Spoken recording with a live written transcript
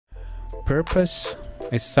Purpose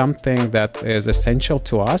is something that is essential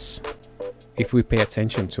to us if we pay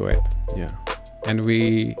attention to it. Yeah. And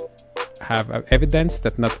we have evidence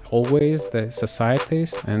that not always the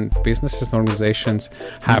societies and businesses and organizations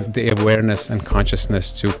have the awareness and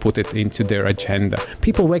consciousness to put it into their agenda.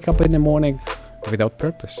 People wake up in the morning without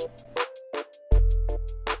purpose.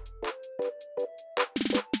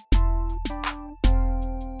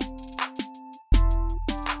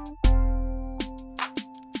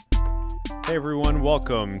 Hey everyone,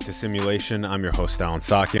 welcome to Simulation. I'm your host, Alan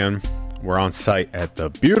Sakian. We're on site at the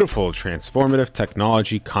beautiful Transformative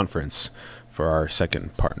Technology Conference for our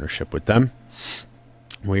second partnership with them.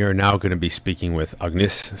 We are now going to be speaking with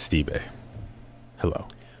Agnis Stibe. Hello.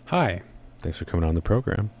 Hi. Thanks for coming on the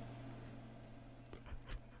program.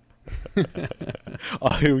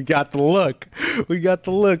 Oh, we got the look. We got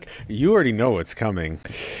the look. You already know what's coming.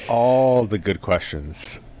 All the good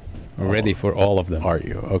questions. Ready for all of them. Are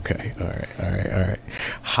you? Okay. All right.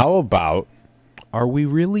 How about, are we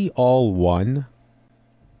really all one?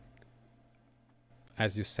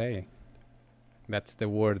 As you say, that's the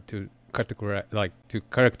word to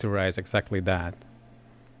characterize exactly that.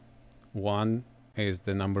 One is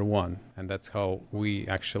the number one, and that's how we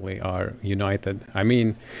actually are united. I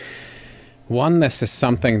mean, oneness is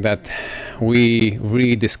something that we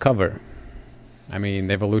rediscover. I mean,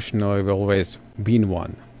 evolutionarily, we've always been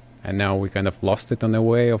one. And now we kind of lost it on the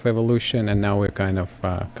way of evolution, and now we're kind of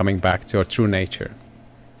coming back to our true nature.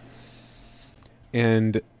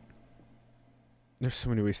 And there's so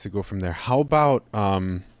many ways to go from there. How about,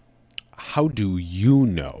 how do you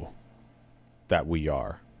know that we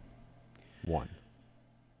are one?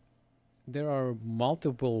 There are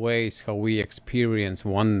multiple ways how we experience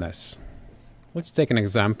oneness. Let's take an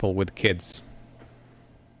example with kids.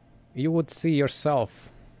 You would see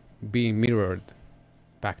yourself being mirrored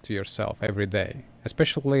back to yourself every day,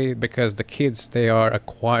 especially because the kids, they are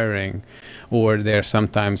acquiring, or they're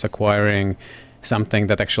sometimes acquiring something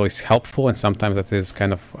that actually is helpful and sometimes that is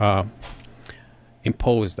kind of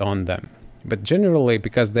imposed on them. But generally,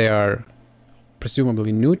 because they are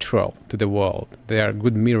presumably neutral to the world, they are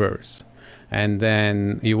good mirrors. And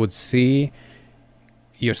then you would see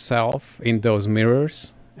yourself in those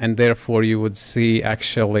mirrors, and therefore you would see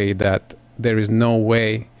actually that there is no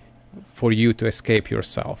way for you to escape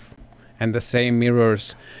yourself. And the same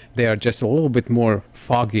mirrors, they are just a little bit more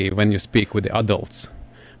foggy when you speak with the adults.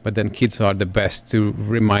 But then kids are the best to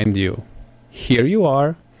remind you, here you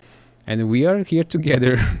are, and we are here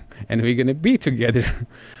together, and we're going to be together.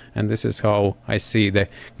 And this is how I see that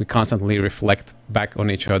we constantly reflect back on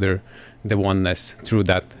each other, the oneness, through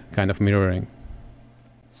that kind of mirroring.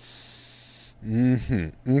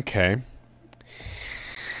 Okay.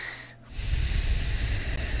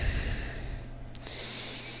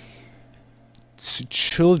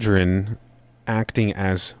 Children acting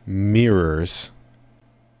as mirrors,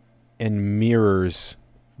 and mirrors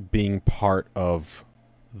being part of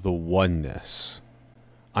the oneness.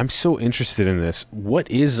 I'm so interested in this. What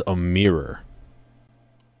is a mirror?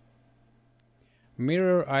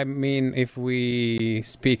 Mirror, I mean, if we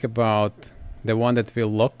speak about the one that we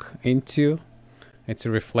look into, it's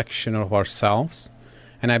a reflection of ourselves.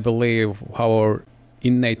 And I believe our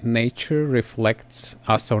innate nature reflects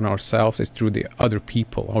us on ourselves is through the other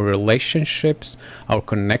people, our relationships, our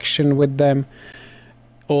connection with them,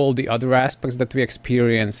 all the other aspects that we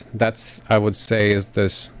experience. That's, I would say, is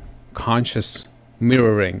this conscious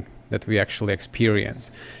mirroring that we actually experience.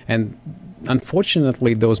 And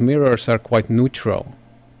unfortunately, those mirrors are quite neutral.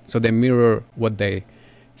 So they mirror what they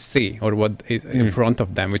see or what is in front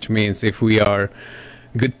of them, which means if we are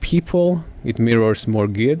good people, it mirrors more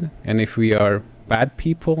good. And if we are bad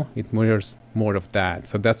people, it mirrors more of that.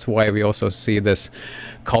 So that's why we also see this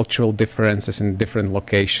cultural differences in different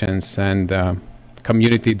locations, and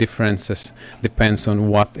community differences depends on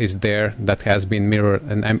what is there that has been mirrored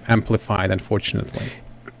and amplified, unfortunately.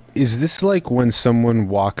 Is this like when someone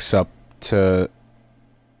walks up to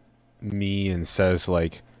me and says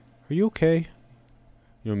like, are you okay?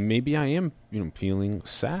 You know, maybe I am, feeling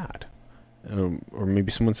sad. Or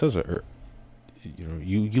maybe someone says it, or,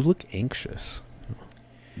 you look anxious.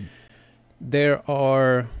 There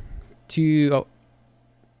are two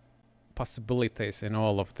possibilities in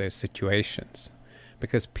all of these situations,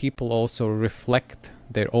 because people also reflect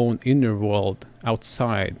their own inner world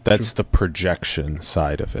outside. That's the projection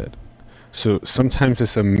side of it. So sometimes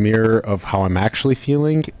it's a mirror of how I'm actually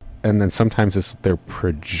feeling, and then sometimes it's their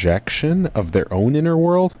projection of their own inner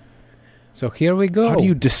world. So here we go. How do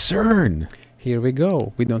you discern? Here we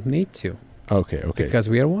go. We don't need to. Okay. Because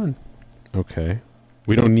we are one. Okay.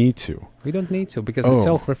 We don't need to. We don't need to, because the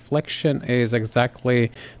self-reflection is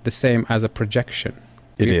exactly the same as a projection.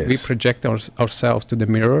 We project ourselves to the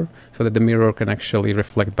mirror so that the mirror can actually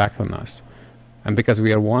reflect back on us. And because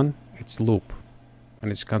we are one, it's loop.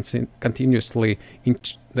 And it's continuously,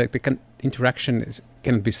 interaction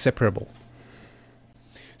can be separable.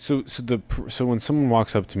 So when someone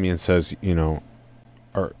walks up to me and says, you know,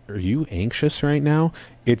 are you anxious right now?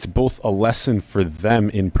 It's both a lesson for them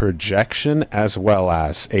in projection as well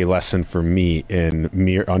as a lesson for me in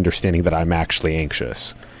mere understanding that I'm actually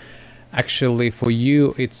anxious. Actually, for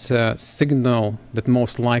you, it's a signal that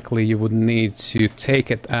most likely you would need to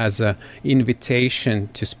take it as an invitation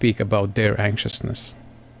to speak about their anxiousness,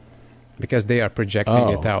 because they are projecting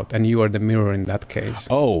it out, and you are the mirror in that case.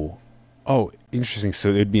 Oh, interesting. So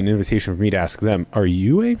it'd be an invitation for me to ask them, are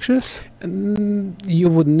you anxious? You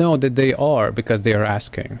would know that they are, because they are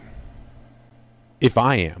asking. If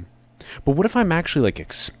I am. But what if I'm actually like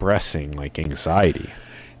expressing like anxiety?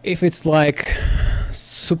 If it's like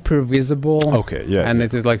super visible, and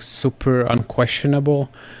it is like super unquestionable,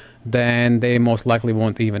 then they most likely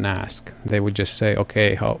won't even ask. They would just say,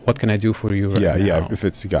 okay, what can I do for you right now? Yeah, if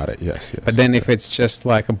it's got it, yes. But then if it's just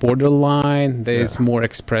like a borderline, there's more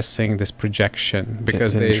expressing this projection,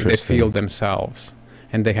 because they feel themselves.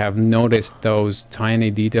 And they have noticed those tiny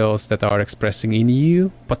details that are expressing in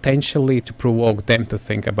you, potentially to provoke them to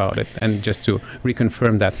think about it and just to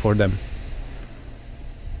reconfirm that for them.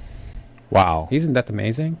 Wow. Isn't that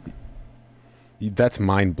amazing? That's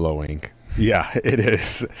mind-blowing. Yeah, it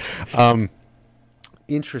is.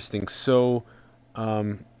 Interesting. So,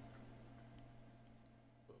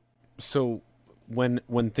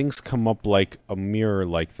 when things come up like a mirror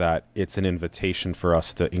like that, it's an invitation for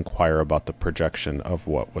us to inquire about the projection of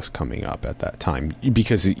what was coming up at that time,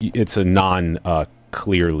 because it's a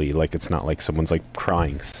clearly, like, it's not like someone's like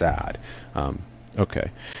crying sad.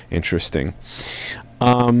 Okay, interesting.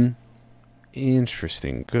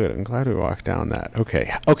 Interesting. Good. I'm glad we walked down that.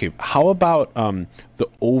 Okay. How about the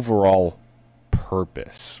overall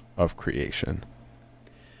purpose of creation?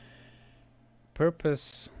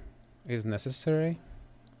 Purpose is necessary.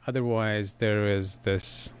 Otherwise, there is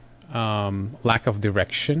this lack of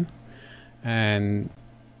direction. And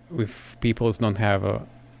if people don't have a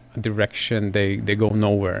direction, they go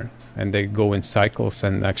nowhere. And they go in cycles,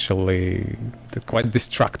 and actually quite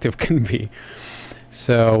destructive can be.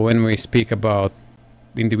 So when we speak about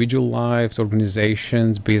individual lives,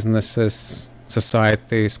 organizations, businesses,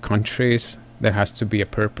 societies, countries, there has to be a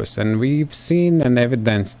purpose. And we've seen an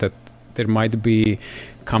evidence that there might be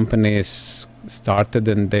companies started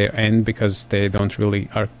and they end because they don't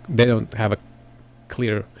have a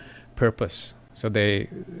clear purpose. So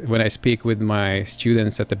when I speak with my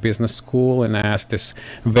students at the business school and I ask this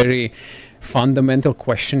very fundamental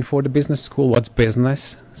question for the business school, what's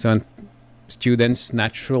business? So students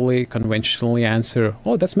naturally, conventionally answer,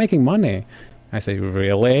 oh, that's making money. I say,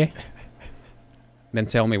 really? Then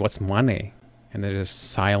tell me, what's money? And there is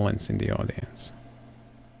silence in the audience.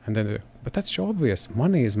 And then, but that's obvious.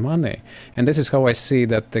 Money is money. And this is how I see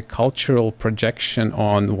that the cultural projection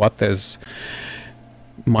on what is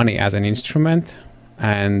money as an instrument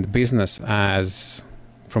and business as,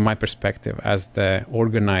 from my perspective, as the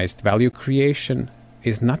organized value creation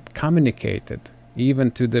is not communicated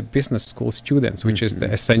even to the business school students, which is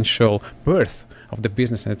the essential birth of the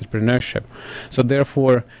business and entrepreneurship. So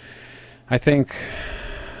therefore, I think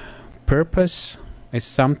purpose is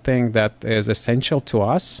something that is essential to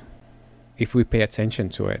us if we pay attention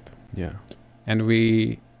to it. Yeah. And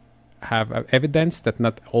we have evidence that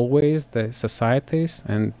not always the societies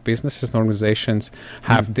and businesses and organizations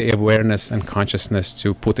have the awareness and consciousness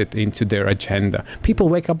to put it into their agenda. People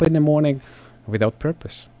wake up in the morning without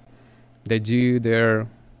purpose. They do their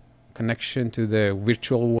connection to the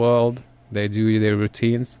virtual world. They do their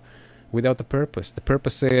routines without a purpose. The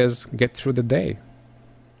purpose is get through the day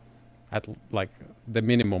at like the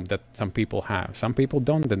minimum that some people have. Some people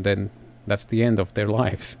don't, and then that's the end of their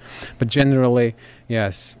lives. But generally,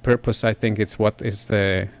 yes, purpose, I think it's what is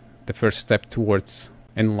the first step towards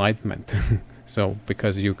enlightenment. So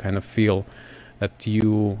because you kind of feel that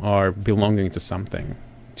you are belonging to something,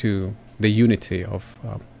 to the unity of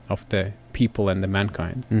the people and the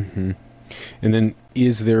mankind. Mm-hmm. And then,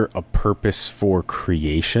 is there a purpose for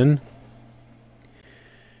creation?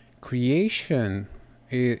 Creation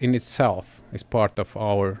in itself is part of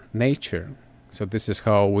our nature. So this is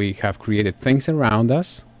how we have created things around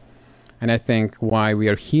us. And I think why we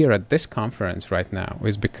are here at this conference right now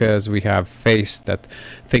is because we have faced that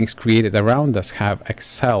things created around us have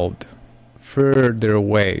excelled further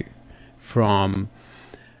away from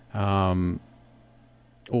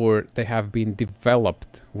or they have been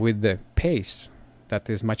developed with the pace that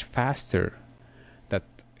is much faster, that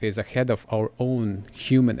is ahead of our own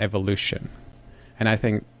human evolution. And I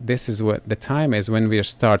think this is what the time is, when we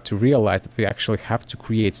start to realize that we actually have to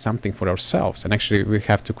create something for ourselves. And actually we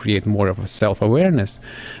have to create more of a self-awareness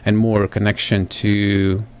and more connection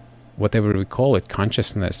to whatever we call it,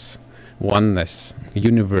 consciousness, oneness,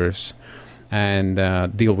 universe, and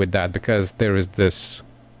deal with that, because there is this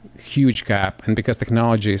huge gap, and because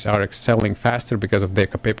technologies are excelling faster because of their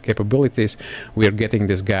capabilities, we are getting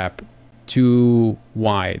this gap too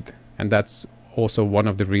wide. And that's also one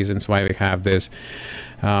of the reasons why we have this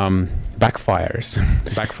backfires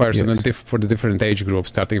Yes. for the different age groups,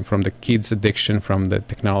 starting from the kids addiction from the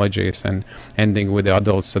technologies and ending with the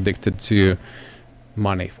adults addicted to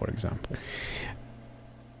money, for example.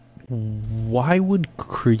 Why would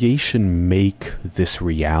creation make this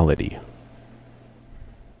reality?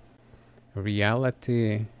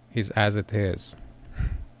 Reality is as it is.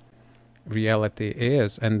 Reality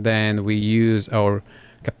is, and then we use our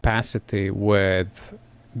capacity with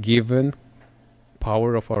given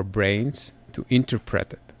power of our brains to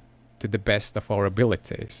interpret it to the best of our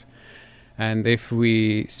abilities. And if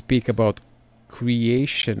we speak about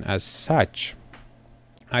creation as such,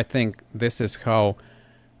 I think this is how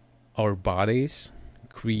our bodies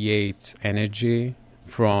create energy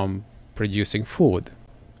from producing food.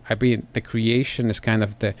 I mean, the creation is kind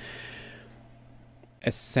of the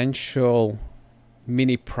essential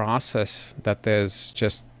mini process that is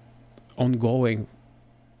just ongoing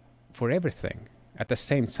for everything at the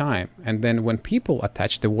same time. And then when people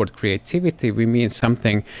attach the word creativity, we mean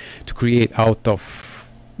something to create out of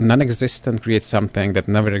non-existent, create something that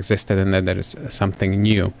never existed, and then there is something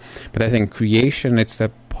new. But I think creation, it's a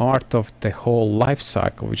part of the whole life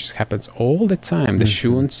cycle, which happens all the time. The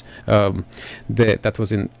shuns, that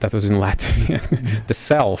was in Latvia. The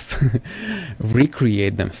cells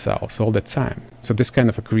recreate themselves all the time. So this kind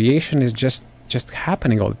of a creation is just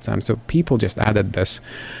happening all the time. So people just added this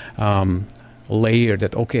layer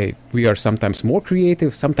that, okay, we are sometimes more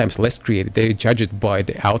creative, sometimes less creative. They judge it by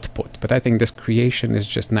the output. But I think this creation is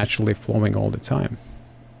just naturally flowing all the time.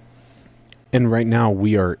 And right now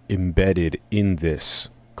we are embedded in this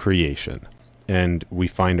creation, and we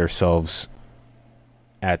find ourselves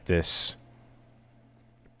at this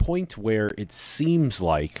point where it seems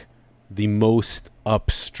like the most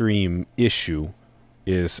upstream issue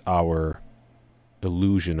is our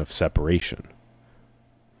illusion of separation.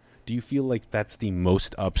 Do you feel like that's the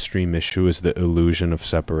most upstream issue, is the illusion of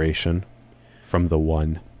separation from the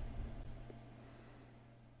one?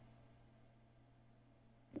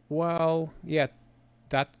 Well, yeah,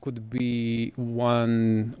 that could be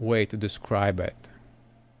one way to describe it.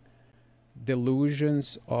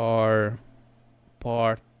 Delusions are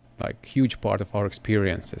huge part of our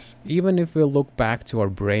experiences. Even if we look back to our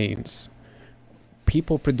brains,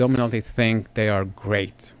 people predominantly think they are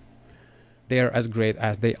great. They are as great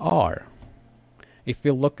as they are. If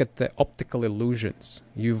we look at the optical illusions,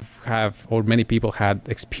 or many people had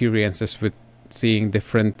experiences with seeing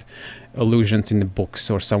different illusions in the books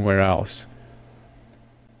or somewhere else.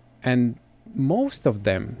 And most of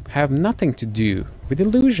them have nothing to do with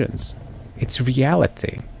illusions. It's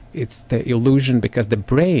reality. It's the illusion because the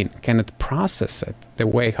brain cannot process it the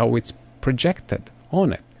way how it's projected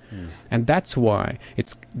on it. And that's why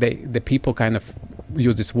the people kind of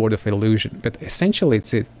use this word of illusion. But essentially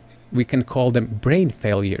we can call them brain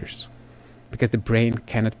failures, because the brain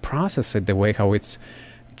cannot process it the way how it's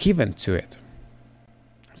given to it.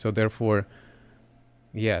 So therefore,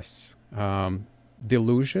 yes,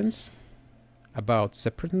 delusions about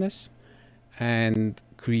separateness and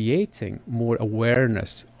creating more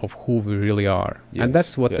awareness of who we really are. Yes, and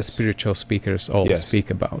that's what the yes. spiritual speakers all Yes,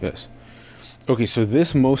 speak about. Yes. Okay, so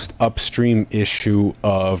this most upstream issue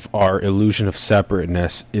of our illusion of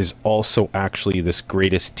separateness is also actually this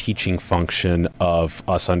greatest teaching function of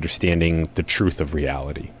us understanding the truth of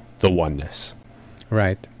reality, the oneness.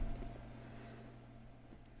 Right.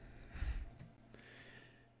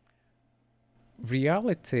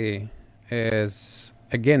 Reality is,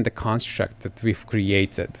 again, the construct that we've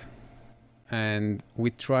created. And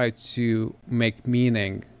we try to make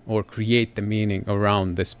meaning or create the meaning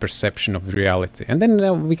around this perception of reality. And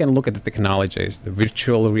then we can look at the technologies, the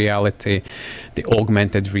virtual reality, the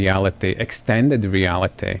augmented reality, extended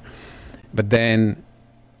reality. But then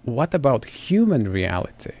what about human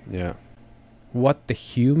reality? Yeah. What the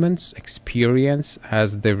humans experience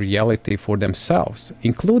as the reality for themselves,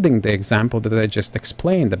 including the example that I just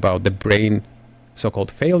explained about the brain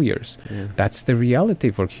so-called failures. Yeah. That's the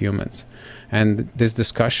reality for humans. And this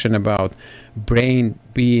discussion about brain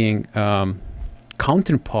being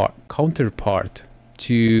counterpart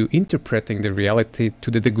to interpreting the reality to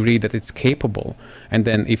the degree that it's capable. And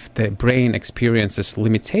then if the brain experiences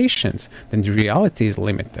limitations, then the reality is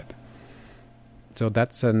limited. So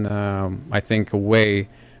that's I think, a way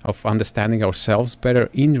of understanding ourselves better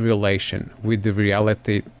in relation with the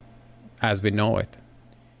reality as we know it.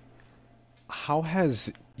 How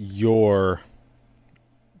has your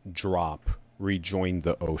drop rejoined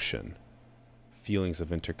the ocean? Feelings of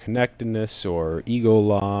interconnectedness or ego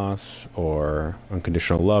loss or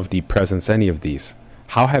unconditional love, deep presence, any of these.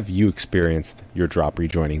 How have you experienced your drop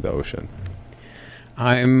rejoining the ocean?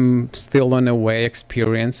 I'm still in a way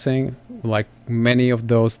experiencing like many of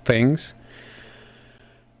those things.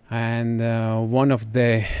 And one of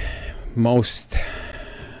the most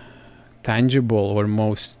tangible or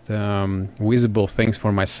most visible things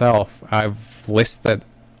for myself, I've listed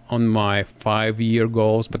on my 5-year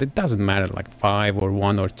goals, but it doesn't matter like 5 or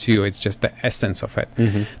 1 or 2. It's just the essence of it.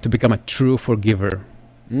 To become a true forgiver.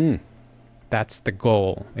 That's the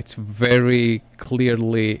goal. It's very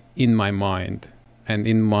clearly in my mind and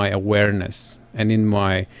in my awareness and in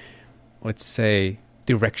my, let's say,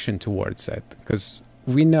 direction towards it. Because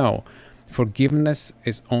we know forgiveness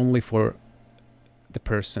is only for the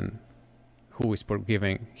person who is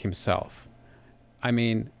forgiving himself. I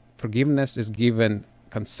mean, forgiveness is given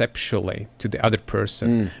conceptually to the other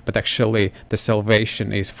person, but actually the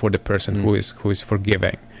salvation is for the person who is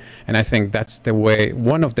forgiving. And I think that's the way,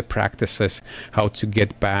 one of the practices, how to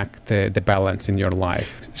get back the balance in your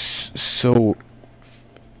life. So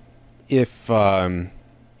if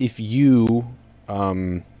you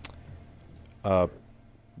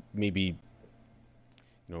maybe,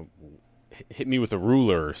 you know, hit me with a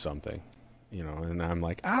ruler or something, you know, and I'm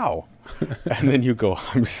like, ow. And then you go,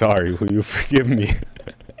 I'm sorry, will you forgive me?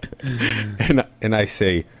 and I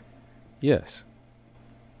say, yes.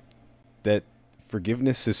 That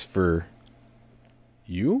forgiveness is for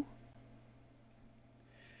you?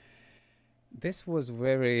 This was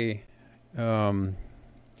very kind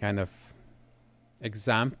of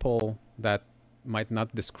example that might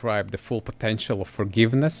not describe the full potential of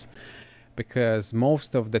forgiveness. Because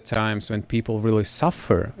most of the times when people really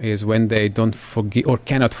suffer is when they don't forgive or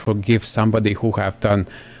cannot forgive somebody who have done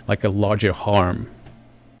like a larger harm,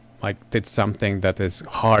 like did something that is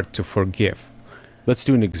hard to forgive. Let's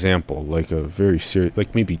do an example, like a very serious,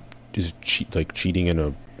 like maybe is cheating in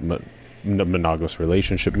a monogamous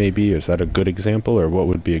relationship. Maybe is that a good example, or what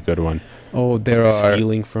would be a good one? Oh, there are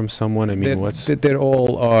stealing from someone. I mean, there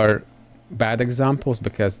all are bad examples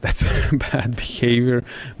because that's bad behavior.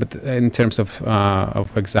 But in terms of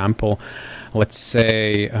example, let's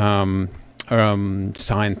say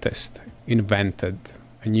scientist invented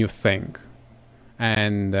a new thing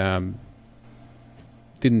and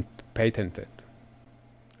didn't patent it,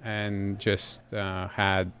 and just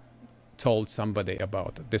had told somebody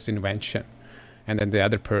about this invention, and then the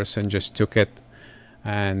other person just took it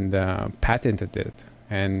and patented it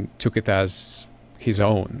and took it as his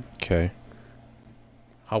own. Okay.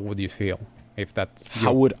 How would you feel if that's...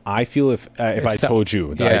 How would I feel if I told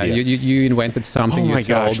you the idea? You invented something. Oh my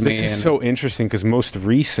gosh, this is so interesting, because most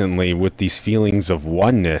recently with these feelings of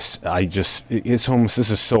oneness, it's almost, this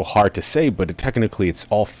is so hard to say, but technically it's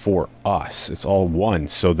all for us. It's all one.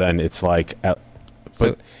 So then it's like...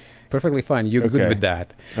 so perfectly fine. You're good with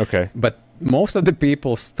that. Okay. But most of the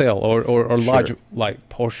people still, or large like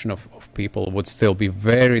portion of people would still be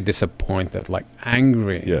very disappointed, like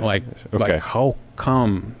angry, like how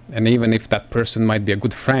come? And even if that person might be a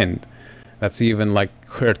good friend, that's even like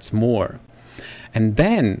hurts more. And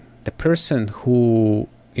then the person who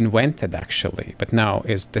invented actually, but now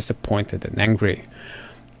is disappointed and angry,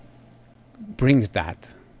 brings that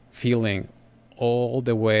feeling all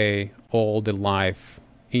the way, all the life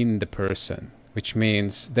in the person, which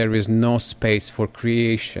means there is no space for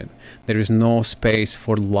creation, there is no space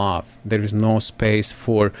for love, there is no space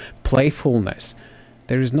for playfulness,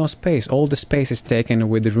 there is no space. All the space is taken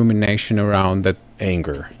with the rumination around that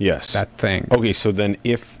anger. Yes, that thing. Okay, so then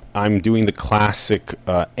if I'm doing the classic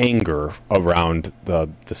anger around the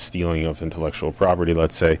stealing of intellectual property,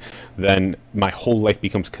 let's say, then my whole life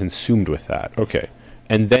becomes consumed with that. Okay,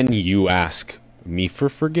 and then you ask me for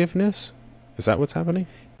forgiveness? Is that what's happening?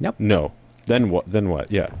 Yep. No. Then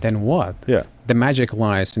what? Yeah. Then what? Yeah. The magic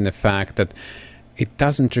lies in the fact that it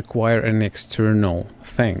doesn't require an external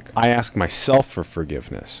thing. I ask myself for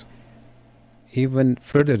forgiveness. Even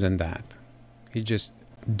further than that, you just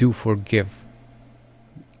do forgive.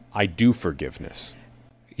 I do forgiveness.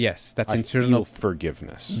 Yes, that's I internal feel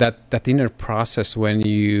forgiveness. That inner process when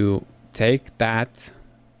you take that,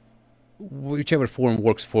 whichever form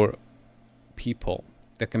works for people,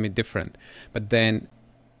 that can be different. But then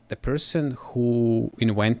the person who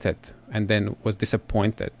invented and then was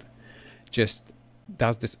disappointed just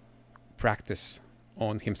does this practice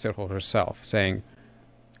on himself or herself, saying,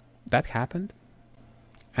 that happened,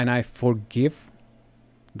 and I forgive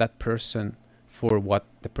that person for what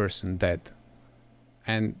the person did.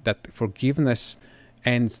 And that forgiveness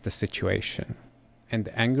ends the situation. And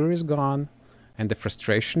the anger is gone, and the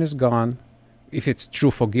frustration is gone, if it's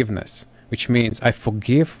true forgiveness, which means I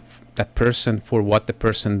forgive that person for what the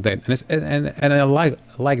person did. And I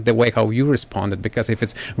like the way how you responded, because if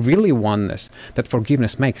it's really oneness, that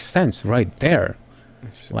forgiveness makes sense right there,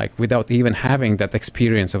 like without even having that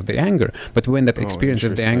experience of the anger. But when that experience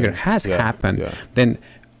of the anger has happened, then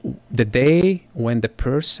the day when the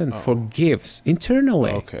person forgives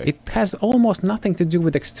internally, it has almost nothing to do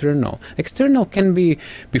with external. External can be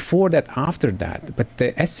before that, after that, but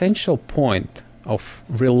the essential point of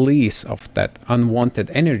release of that unwanted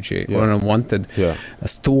energy or unwanted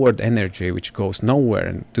stored energy, which goes nowhere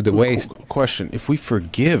and to the waste. Question: if we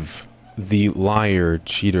forgive the liar,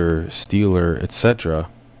 cheater, stealer, etc.,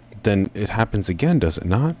 then it happens again, does it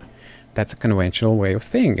not? That's a conventional way of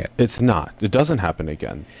thinking it. It's not. It doesn't happen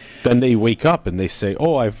again. Then they wake up and they say,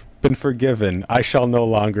 "Oh, I've been forgiven. I shall no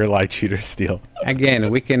longer lie, cheat, or steal."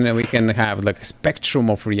 Again, we can have like a spectrum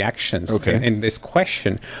of reactions in this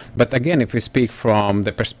question. But again, if we speak from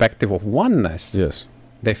the perspective of oneness,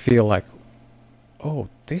 they feel like, "Oh,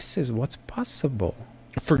 this is what's possible.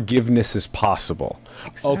 Forgiveness is possible."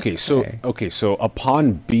 Exactly. So upon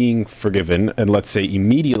being forgiven, and let's say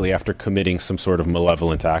immediately after committing some sort of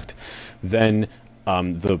malevolent act, then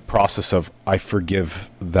the process of I forgive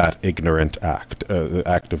that ignorant act,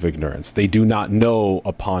 act of ignorance. They do not know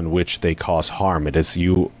upon which they cause harm. It is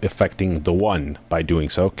you affecting the one by doing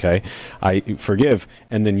so. Okay, I forgive,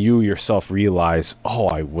 and then you yourself realize, oh,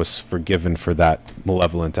 I was forgiven for that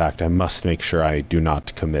malevolent act. I must make sure I do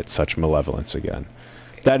not commit such malevolence again.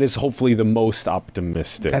 That is hopefully the most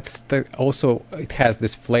optimistic. That's also, it has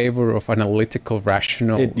this flavor of analytical,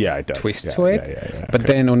 rational twist to it. But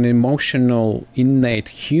then on emotional, innate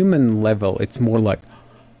human level, it's more like,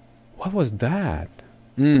 what was that?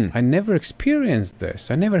 I never experienced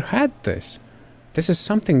this. I never had this. This is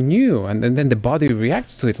something new. And then the body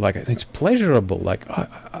reacts to it like, and it's pleasurable. Like,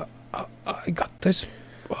 I got this.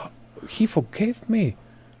 He forgave me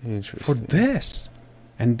for this.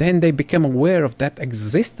 And then they become aware of that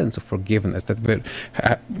existence of forgiveness that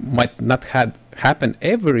might not had happened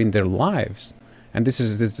ever in their lives. And this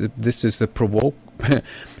is a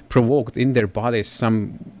provoked in their bodies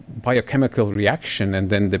some biochemical reaction,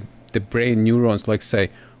 and then the brain neurons like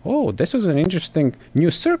say, oh, this was an interesting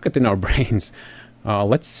new circuit in our brains.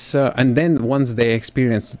 And then once they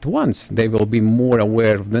experience it once, they will be more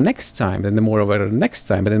aware of the next time, then the more aware of the next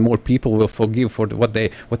time, and then more people will forgive for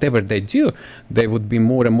whatever they do. There would be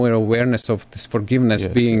more and more awareness of this forgiveness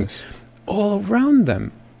being all around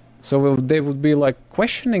them. So they would be like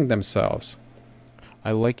questioning themselves.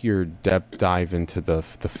 I like your depth dive into the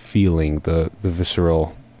feeling, the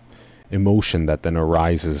visceral emotion that then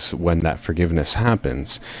arises when that forgiveness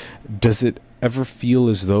happens. Does it ever feel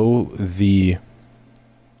as though the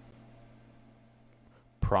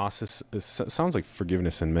process sounds like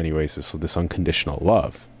forgiveness in many ways is this unconditional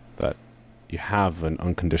love, that you have an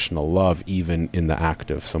unconditional love even in the act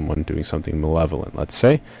of someone doing something malevolent, let's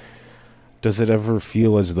say? Does it ever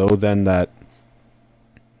feel as though then that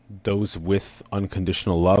those with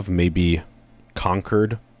unconditional love may be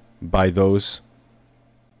conquered by those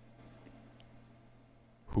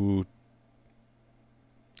who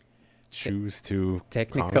choose to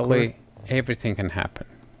technically everything can happen?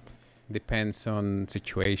 Depends on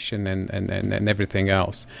situation and everything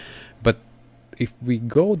else. But if we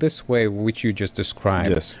go this way, which you just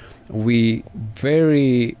described, we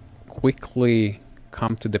very quickly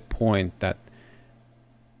come to the point that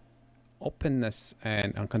openness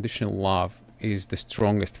and unconditional love is the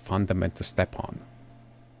strongest fundament to step on.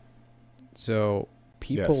 So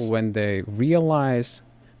people, when they realize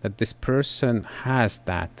that this person has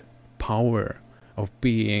that power of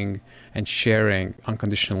being and sharing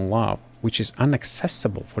unconditional love, which is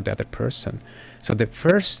inaccessible for the other person. So the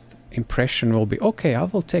first impression will be, okay, I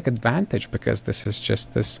will take advantage because this is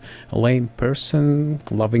just this lame person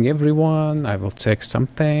loving everyone. I will take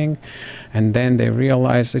something. And then they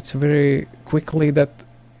realize it's very quickly that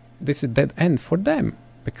this is dead end for them,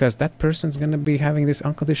 because that person's going to be having this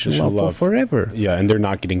unconditional love for forever. Yeah, and they're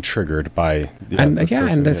not getting triggered by and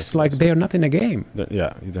that's like they are not in a game.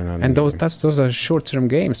 They're not. And those are short-term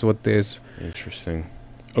games. What is interesting?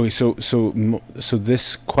 Okay, so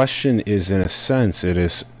this question is, in a sense,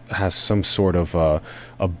 has some sort of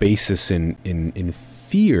a basis in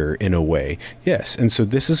fear in a way. Yes. And so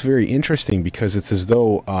this is very interesting because it's as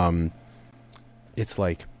though it's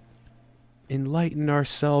like enlighten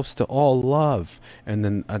ourselves to all love. And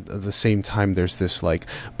then at the same time, there's this like,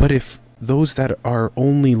 but if those that are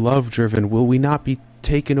only love driven, will we not be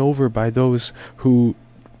taken over by those who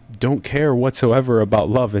don't care whatsoever about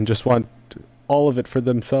love and just want all of it for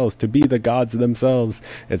themselves, to be the gods themselves,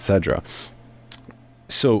 etc.?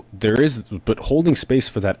 So there is, but holding space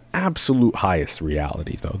for that absolute highest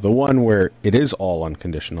reality, though, the one where it is all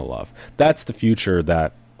unconditional love, that's the future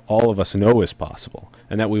that all of us know is possible,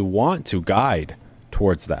 and that we want to guide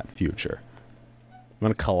towards that future. I'm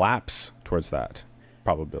going to collapse towards that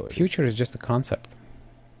probability. Future is just a concept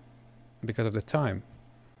because of the time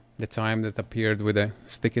that appeared with a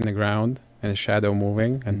stick in the ground and a shadow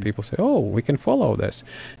moving, and people say, oh, we can follow this.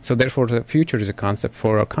 So therefore the future is a concept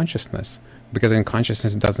for our consciousness, because in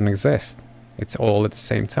consciousness it doesn't exist. It's all at the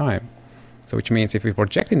same time. So which means if we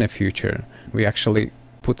project in the future, we actually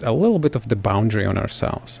put a little bit of the boundary on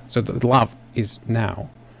ourselves. So the love is now,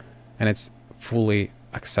 and it's fully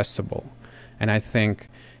accessible. And I think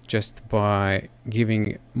just by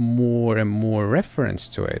giving more and more reference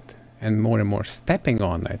to it and more stepping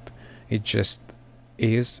on it, it just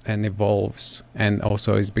is and evolves, and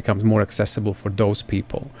also it becomes more accessible for those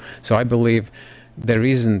people. So I believe there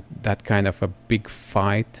isn't that kind of a big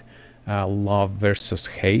fight, love versus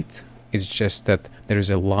hate. It's just that there is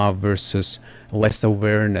a love versus less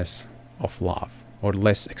awareness of love, or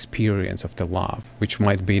less experience of the love, which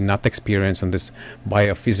might be not experienced on this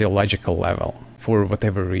biophysiological level for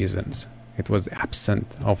whatever reasons. It was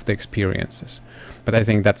absent of the experiences. But I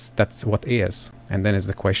think that's what is. And then it's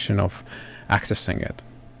the question of accessing it.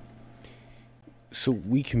 So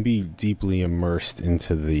we can be deeply immersed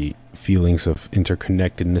into the feelings of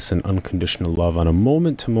interconnectedness and unconditional love on a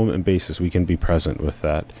moment-to-moment basis. We can be present with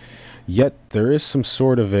that. Yet there is some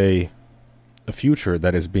sort of a future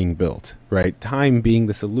that is being built, right? Time being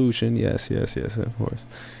this illusion, yes, of course.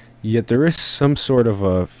 Yet there is some sort of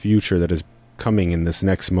a future that is coming in this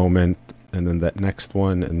next moment, and then that next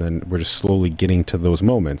one, and then we're just slowly getting to those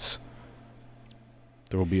moments.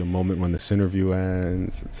 There will be a moment when this interview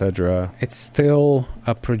ends, etc. It's still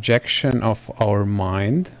a projection of our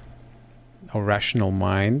mind. Our rational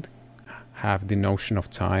mind have the notion of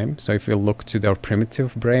time. So if we look to their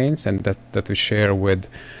primitive brains, and that we share with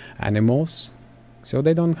animals, so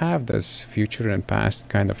they don't have this future and past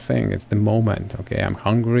kind of thing. It's the moment. Okay, I'm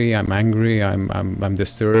hungry, I'm angry, I'm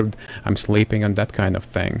disturbed, I'm sleeping, and that kind of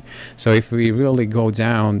thing. So if we really go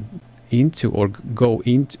down into, or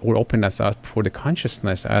open us up for the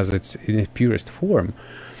consciousness as it's in its purest form,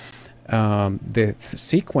 the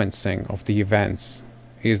sequencing of the events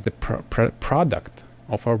is the product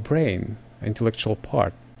of our brain, intellectual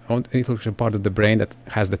part of the brain that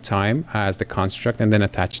has the time as the construct, and then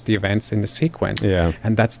attach the events in the sequence. Yeah.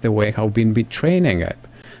 And that's the way how we've been training it.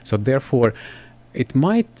 So therefore, it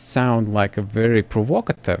might sound like a very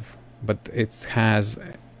provocative, but it has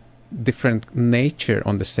different nature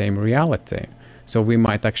on the same reality. So we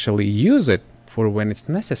might actually use it for when it's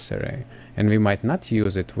necessary, and we might not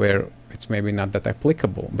use it where it's maybe not that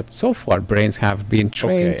applicable. But so far, brains have been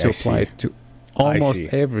trained to apply it to almost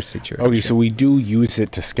every situation. Okay, so we do use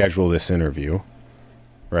it to schedule this interview,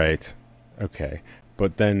 right? Okay.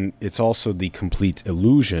 But then it's also the complete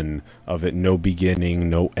illusion of it, no beginning,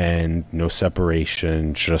 no end, no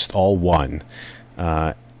separation, just all one.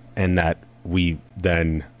 And that we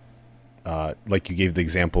then, like you gave the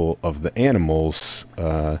example of the animals,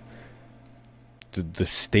 the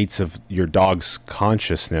states of your dog's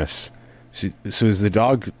consciousness. So is the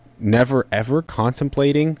dog never ever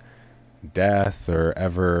contemplating death, or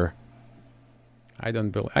ever? I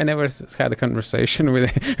never had a conversation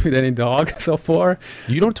with any dog so far.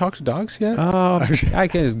 You don't talk to dogs yet? I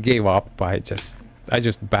just gave up. I just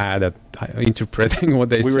bad at interpreting what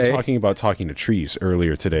they say. We were talking about talking to trees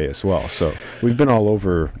earlier today as well, so we've been all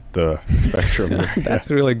over the spectrum.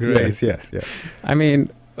 That's really great. Yes. I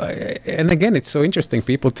mean, and again, it's so interesting.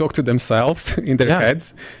 People talk to themselves in their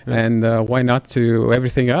heads, and why not to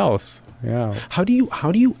everything else? Yeah. How do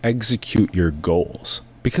you execute your goals?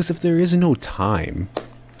 Because if there is no time,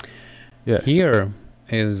 yes. Here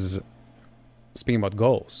is, speaking about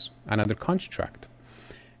goals, another construct.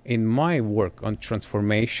 In my work on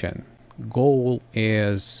transformation, goal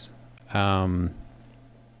is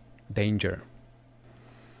danger.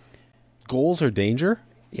 Goals are danger?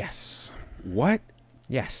 Yes. What?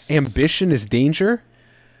 Yes. Ambition is danger?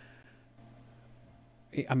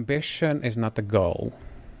 Ambition is not a goal.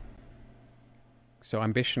 So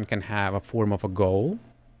ambition can have a form of a goal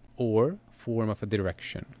or form of a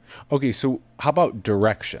direction. Okay, so how about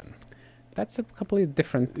direction? That's a completely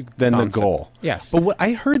different than concept. the goal. Yes. But what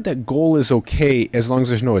I heard that goal is okay as long as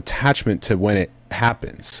there's no attachment to when it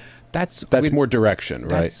happens. That's more direction,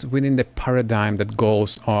 right? That's within the paradigm that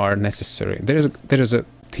goals are necessary. There is a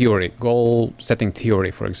theory, goal setting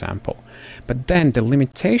theory, for example. But then the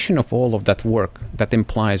limitation of all of that work that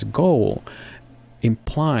implies goal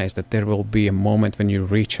implies that there will be a moment when you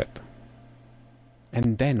reach it.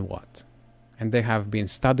 And then what? And there have been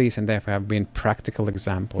studies and there have been practical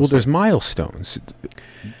examples. Well, there's milestones.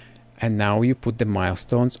 And now you put the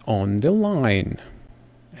milestones on the line.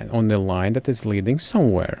 And on the line that is leading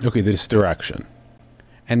somewhere. Okay, this direction.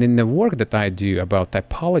 And in the work that I do about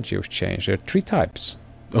typology of change, there are 3 types.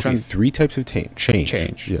 Okay, 3 types of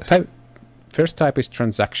change. Yes. First type is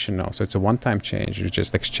transactional. So it's a one-time change. You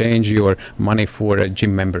just exchange your money for a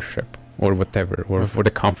gym membership or whatever, or for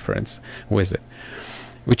the conference visit,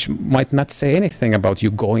 which might not say anything about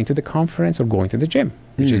you going to the conference or going to the gym.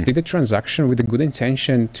 You just did a transaction with a good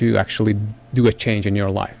intention to actually do a change in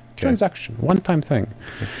your life. Okay. Transaction, one-time thing.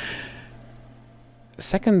 Okay.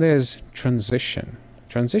 Second is transition.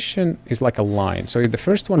 Transition is like a line. So the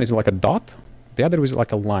first one is like a dot. The other is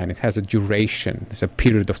like a line. It has a duration. It's a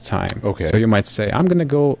period of time. Okay. So you might say,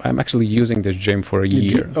 I'm actually using this gym for a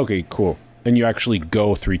year. Okay, cool. And you actually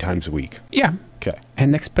go 3 times a week. Yeah. Okay.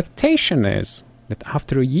 And the expectation is that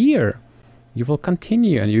after a year, you will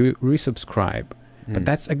continue and you resubscribe. But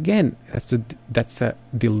that's a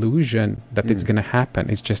delusion that it's going to happen.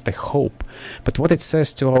 It's just a hope. But what it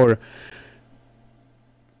says to our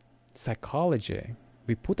psychology,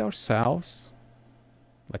 we put ourselves,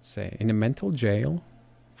 let's say, in a mental jail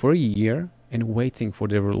for a year and waiting for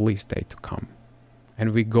the release date to come.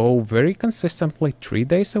 And we go very consistently 3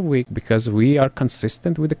 days a week because we are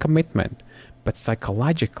consistent with the commitment. But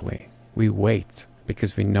psychologically, we wait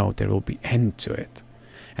because we know there will be end to it.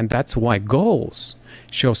 And that's why goals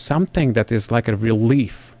show something that is like a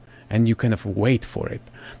relief and you kind of wait for it.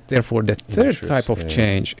 Therefore, the third type of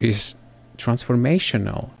change is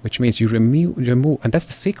transformational, which means you remove, and that's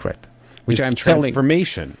the secret, which I'm telling.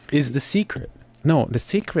 Transformation is the secret. No, the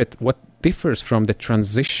secret, what differs from the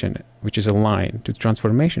transition, which is a line, to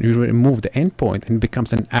transformation, you remove the endpoint and it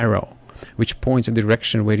becomes an arrow, which points a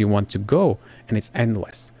direction where you want to go, and it's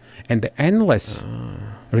endless. And the endless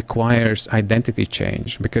requires identity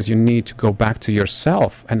change because you need to go back to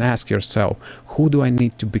yourself and ask yourself, who do I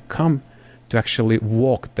need to become to actually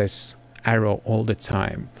walk this arrow all the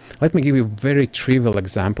time? Let me give you a very trivial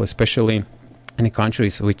example, especially in the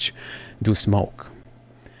countries which do smoke.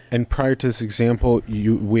 And prior to this example,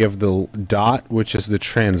 we have the dot, which is the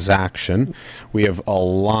transaction. We have a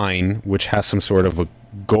line, which has some sort of a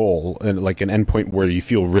goal, and like an endpoint where you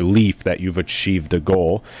feel relief that you've achieved a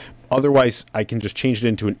goal. Otherwise, I can just change it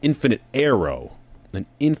into an infinite arrow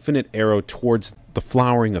towards the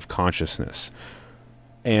flowering of consciousness.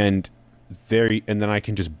 And then I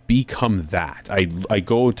can just become that. I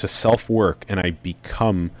go to self-work and I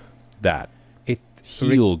become that.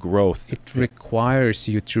 Growth. It requires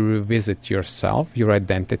you to revisit yourself, your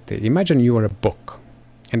identity. Imagine you are a book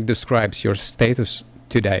and it describes your status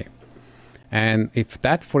today. And if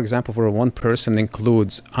that, for example, for one person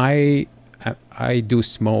includes, I do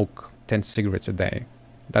smoke 10 cigarettes a day.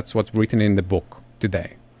 That's what's written in the book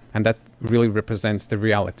today. And that really represents the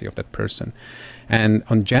reality of that person. And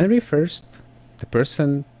on January 1st, the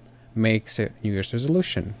person makes a New Year's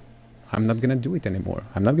resolution. I'm not going to do it anymore.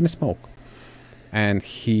 I'm not going to smoke. And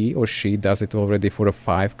he or she does it already for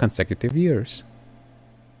 5 consecutive years.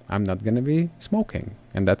 I'm not going to be smoking.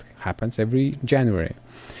 And that happens every January.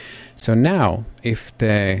 So now, if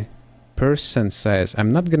the person says,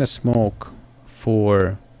 I'm not going to smoke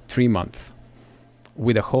for 3 months,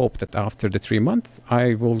 with a hope that after the 3 months,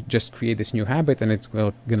 I will just create this new habit and it's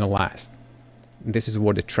going to last. This is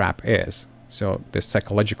what the trap is. So the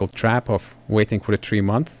psychological trap of waiting for the 3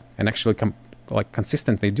 months and actually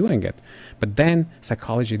consistently doing it. But then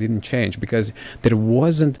psychology didn't change because there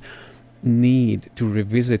wasn't need to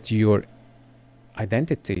revisit your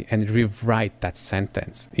identity and rewrite that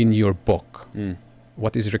sentence in your book.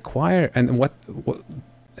 What is required and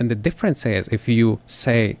and the difference is if you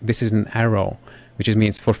say this is an arrow, which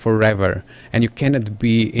means for forever, and you cannot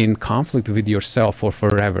be in conflict with yourself for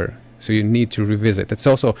forever. So you need to revisit. It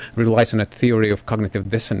also relies on a theory of cognitive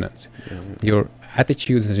dissonance. Your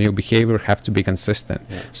attitudes and your behavior have to be consistent.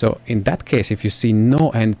 So in that case, if you see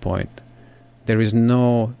no endpoint, there is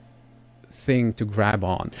no thing to grab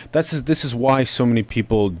on. This is why so many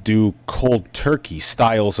people do cold turkey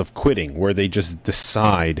styles of quitting, where they just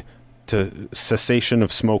decide to cessation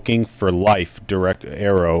of smoking for life, direct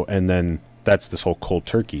arrow, and then that's this whole cold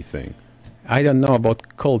turkey thing. I don't know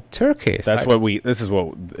about cold turkeys. This is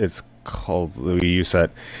what it's called? We use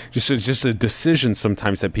that. Just a decision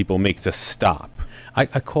sometimes that people make to stop. I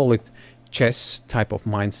call it chess type of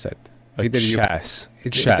mindset.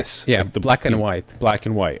 Chess. Yeah, like black and white. Black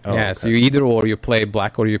and white. Oh, yeah, okay. so you either or, you play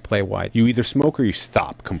black or you play white. You either smoke or you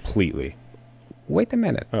stop completely. Wait a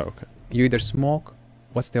minute. Oh, okay. You either smoke.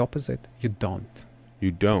 What's the opposite? You don't.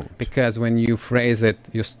 You don't. Because when you phrase it,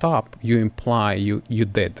 you stop, you imply you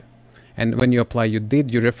did. And when you apply you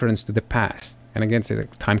did, you reference to the past. And again, it's a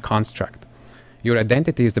time construct. Your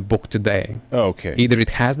identity is the book today. Oh, okay. Either it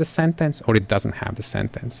has the sentence or it doesn't have the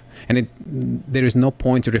sentence. And there is no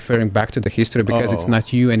point to referring back to the history because it's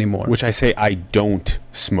not you anymore. Which I say, I don't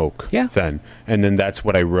smoke then. And then that's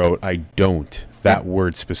what I wrote. I don't. That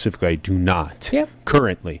word specifically, I do not.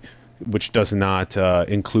 Currently. Which does not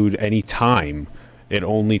include any time. It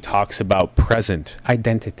only talks about present.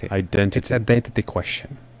 Identity. Identity. It's an identity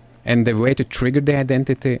question. And the way to trigger the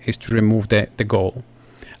identity is to remove the goal.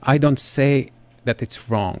 I don't say that it's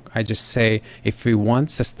wrong. I just say if we want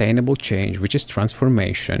sustainable change, which is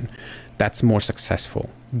transformation, that's more successful.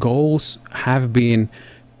 Goals have been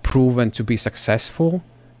proven to be successful,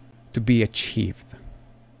 to be achieved.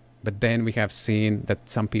 But then we have seen that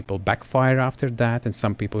some people backfire after that and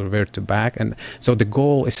some people revert to back. And so the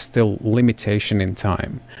goal is still limitation in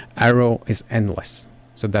time. Arrow is endless.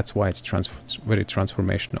 So that's why it's very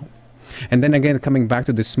transformational. And then again, coming back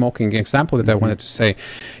to the smoking example that I wanted to say,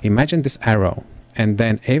 imagine this arrow. And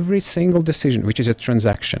then every single decision, which is a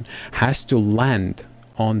transaction, has to land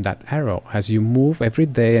on that arrow as you move every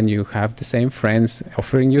day, and you have the same friends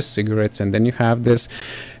offering you cigarettes, and then you have this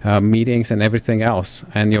meetings and everything else,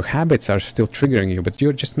 and your habits are still triggering you, but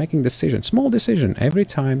you're just making decision, small decision every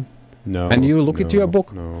time. No. And you look into your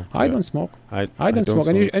book. No. I don't smoke. I don't smoke.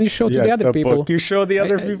 And you show to the other people. Book. You show the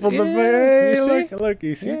other people the book. Hey, you see? Look,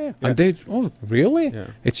 you see? Yeah. And they, oh, really? Yeah.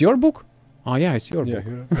 It's your book? Oh, yeah, it's your book.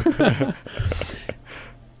 Yeah.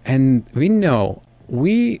 And we know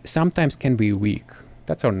we sometimes can be weak.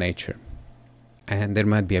 That's our nature. And there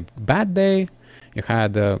might be a bad day. You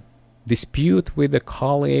had a dispute with a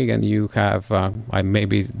colleague and you have I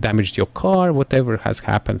maybe damaged your car, whatever has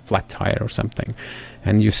happened, flat tire or something.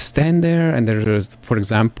 And you stand there and there's, for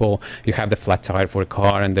example, you have the flat tire for a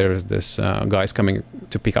car and there's this guys coming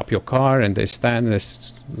to pick up your car and they stand and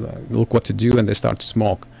they look what to do and they start to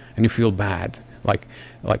smoke and you feel bad, like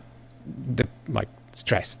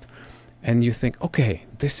stressed. And you think, okay,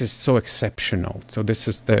 this is so exceptional. So this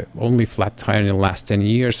is the only flat tire in the last 10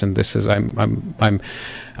 years, and this is I'm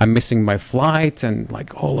missing my flight, and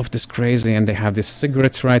like all of this crazy. And they have these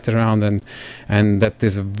cigarettes right around, and that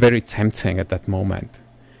is very tempting at that moment.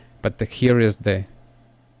 But here is the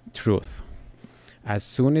truth: as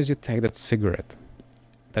soon as you take that cigarette,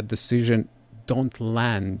 that decision don't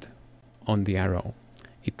land on the arrow;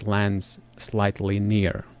 it lands slightly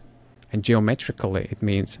near. And geometrically, it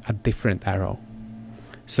means a different arrow.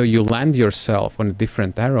 So you land yourself on a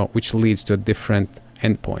different arrow, which leads to a different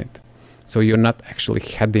endpoint. So you're not actually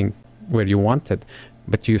heading where you wanted,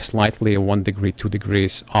 but you're slightly 1 degree, 2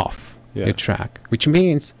 degrees off your track, which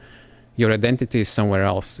means your identity is somewhere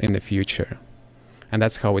else in the future. And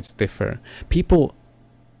that's how it's different.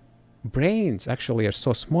 Brains actually are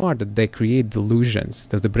so smart that they create delusions.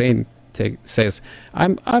 That the brain says,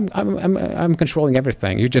 I'm controlling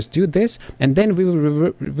everything. You just do this, and then we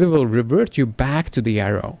will revert you back to the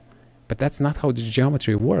arrow. But that's not how the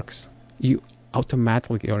geometry works. You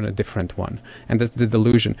automatically are on a different one, and that's the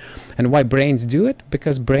delusion. And why brains do it?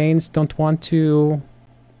 Because brains don't want to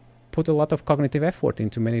put a lot of cognitive effort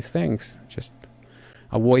into many things. Just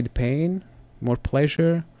avoid pain, more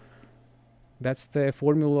pleasure. That's the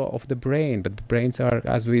formula of the brain, but the brains are,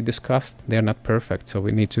 as we discussed, they're not perfect. So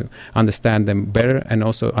we need to understand them better and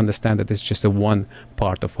also understand that it's just a one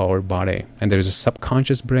part of our body. And there is a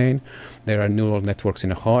subconscious brain. There are neural networks in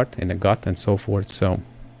the heart, in the gut, and so forth. So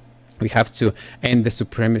we have to end the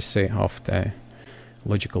supremacy of the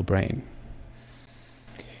logical brain.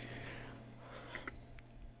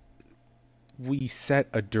 We set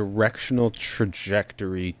a directional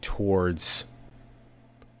trajectory towards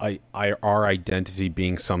our identity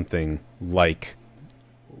being something like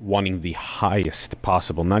wanting the highest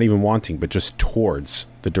possible, not even wanting, but just towards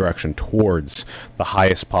the direction, towards the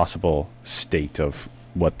highest possible state of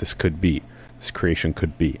what this could be, this creation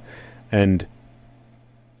could be. And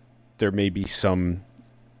there may be some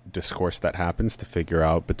discourse that happens to figure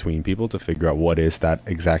out between people, to figure out what is that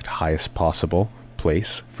exact highest possible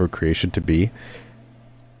place for creation to be.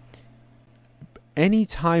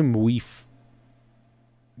 Anytime we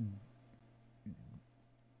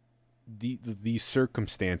these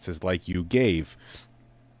circumstances like you gave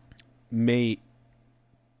may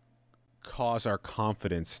cause our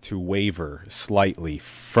confidence to waver slightly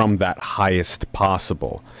from that highest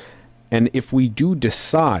possible. And if we do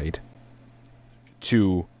decide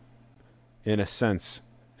to, in a sense,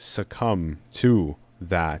 succumb to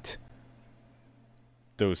those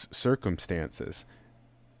circumstances,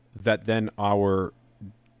 that then our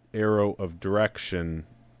arrow of direction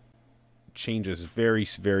changes very,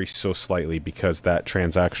 very so slightly because that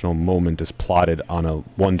transactional moment is plotted on a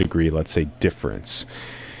 1 degree, let's say, difference.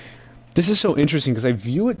 This is so interesting because I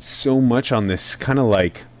view it so much on this kind of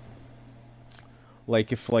like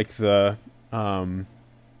if like the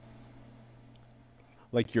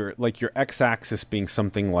like your x-axis being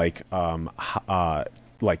something like time,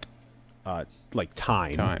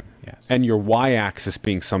 yes, and your y-axis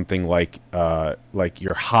being something like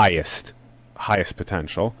your highest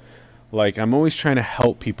potential. Like, I'm always trying to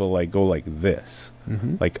help people like go like this,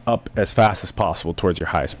 like up as fast as possible towards your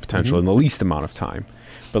highest potential in the least amount of time.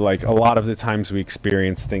 But like a lot of the times we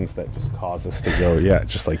experience things that just cause us to go,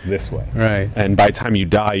 just like this way. Right. And by the time you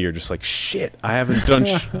die, you're just like, shit, I haven't done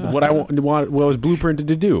what I what I was blueprinted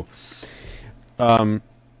to do.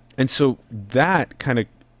 And so that kind of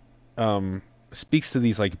speaks to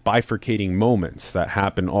these like bifurcating moments that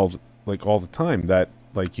happen all the time, that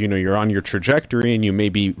like, you know, you're on your trajectory and you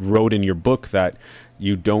maybe wrote in your book that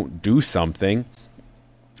you don't do something.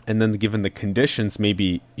 And then given the conditions,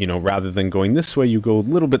 maybe, you know, rather than going this way, you go a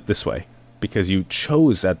little bit this way because you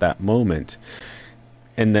chose at that moment.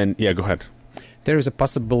 And then, go ahead. There is a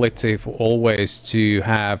possibility for always to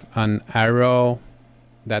have an arrow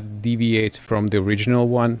that deviates from the original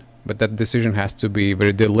one, but that decision has to be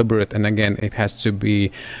very deliberate. And again, it has to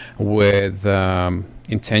be with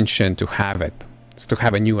intention to have it, to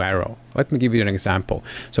have a new arrow. Let me give you an example.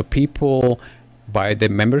 So people buy the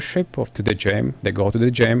membership to the gym, they go to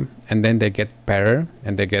the gym, and then they get better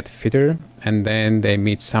and they get fitter, and then they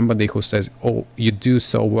meet somebody who says, oh, you do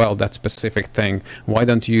so well that specific thing, why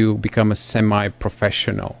don't you become a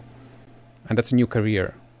semi-professional? And that's a new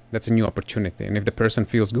career, that's a new opportunity. And if the person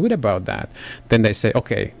feels good about that, then they say,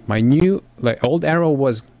 okay, my new, like, old arrow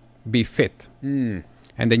was be fit,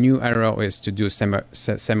 and the new arrow is to do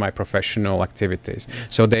semi-professional activities.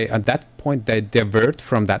 So they, at that point, they divert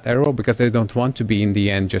from that arrow because they don't want to be in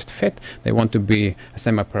the end just fit. They want to be a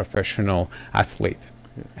semi-professional athlete.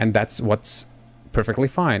 And that's what's perfectly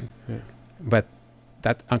fine. But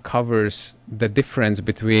that uncovers the difference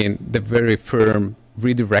between the very firm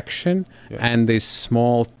redirection and these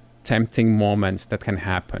small tempting moments that can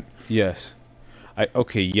happen. Yes.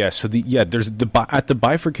 So there's at the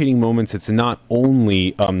bifurcating moments, it's not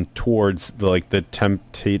only towards the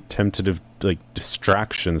temptative like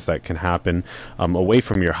distractions that can happen away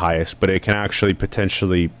from your highest, but it can actually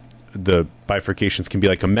potentially, the bifurcations can be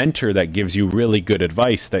like a mentor that gives you really good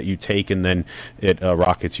advice that you take, and then it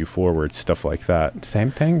rockets you forward, stuff like that.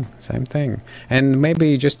 Same thing. And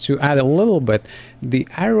maybe just to add a little bit, the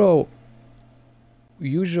arrow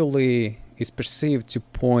usually is perceived to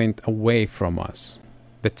point away from us.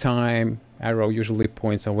 The time arrow usually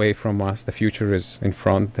points away from us. The future is in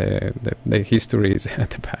front. The history is at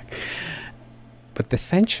the back. But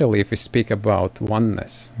essentially, if we speak about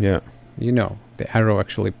oneness, you know, the arrow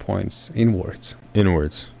actually points inwards.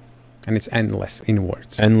 Inwards. And it's endless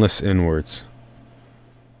inwards. Endless inwards.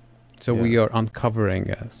 So we are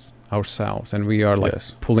uncovering ourselves, and we are like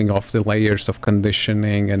pulling off the layers of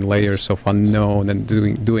conditioning and layers of unknown, and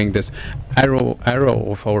doing this arrow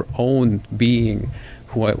of our own being,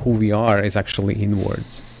 who we are, is actually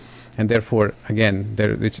inwards. And therefore, again,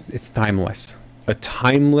 it's timeless. A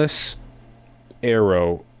timeless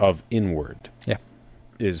arrow of inward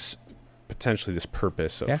is potentially this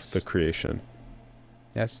purpose of the creation.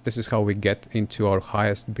 Yes, this is how we get into our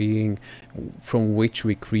highest being, from which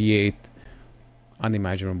we create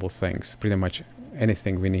unimaginable things, pretty much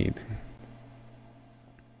anything we need.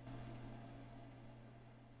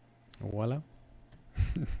 Voila.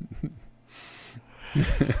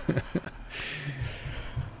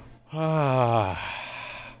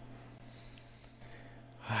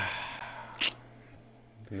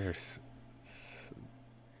 There's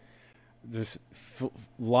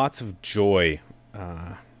lots of joy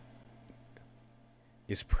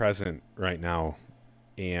is present right now,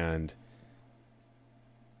 and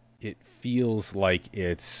it feels like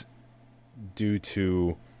it's due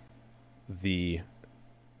to the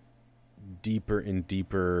deeper and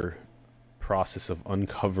deeper process of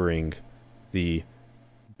uncovering the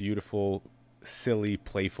beautiful, silly,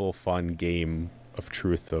 playful, fun game of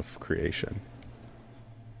truth of creation.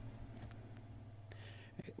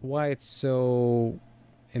 Why it's so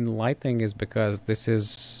enlightening is because this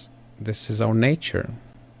is our nature.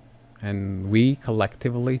 And we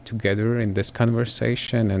collectively together in this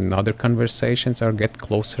conversation and other conversations are get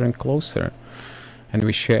closer and closer, and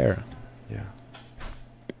we share. Yeah.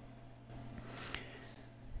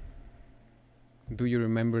 Do you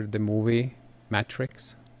remember the movie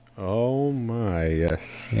Matrix? Oh my,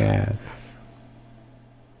 yes. Yes.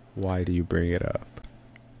 Why do you bring it up?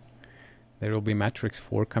 There will be Matrix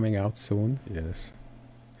 4 coming out soon. Yes.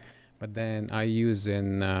 But then I use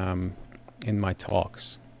in my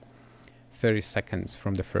talks 30 seconds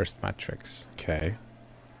from the first Matrix. Okay.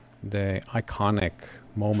 The iconic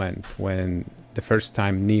moment when the first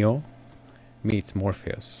time Neo meets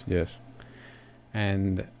Morpheus. Yes.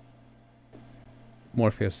 And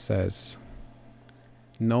Morpheus says,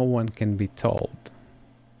 no one can be told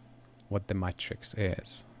what the Matrix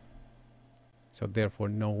is. So therefore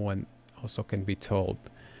no one also can be told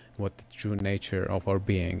what the true nature of our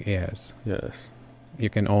being is. Yes. You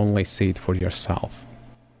can only see it for yourself.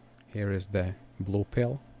 Here is the blue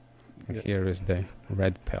pill, and here is the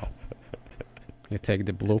red pill. You take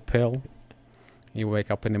the blue pill, you wake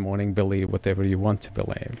up in the morning, believe whatever you want to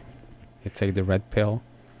believe. You take the red pill,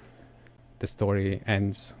 the story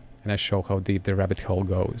ends, and I show how deep the rabbit hole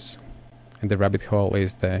goes. And the rabbit hole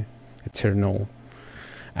is the eternal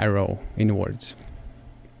arrow inwards.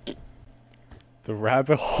 The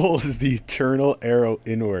rabbit hole is the eternal arrow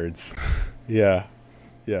inwards. Yeah.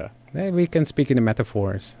 Yeah. We can speak in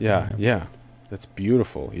metaphors. Yeah. Yeah. That's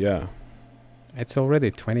beautiful. Yeah. It's already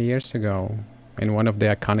 20 years ago in one of the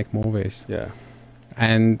iconic movies. Yeah.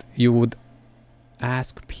 And you would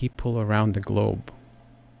ask people around the globe.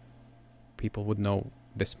 People would know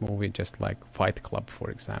this movie just like Fight Club, for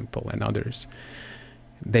example, and others.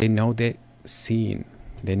 They know the scene.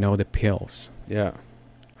 They know the pills. Yeah.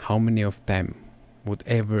 How many of them would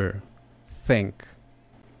ever think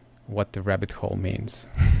what the rabbit hole means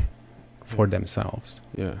for themselves?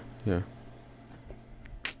 Yeah. Yeah.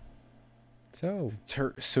 So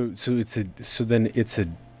it's a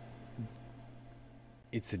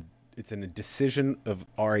decision of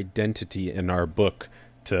our identity in our book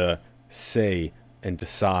to say and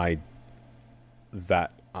decide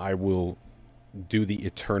that I will do the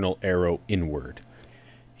eternal arrow inward.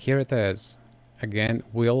 here it is. Again,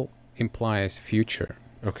 will implies future.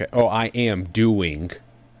 Okay. Oh, I am doing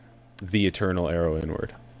the eternal arrow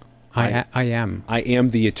inward. I am. I am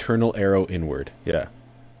the eternal arrow inward. Yeah.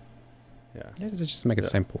 Yeah. Yeah, let's just make it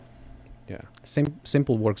simple. Yeah.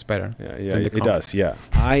 Simple works better. Yeah, yeah, than the it complex. does. Yeah.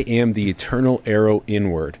 I am the eternal arrow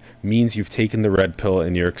inward means you've taken the red pill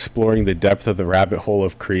and you're exploring the depth of the rabbit hole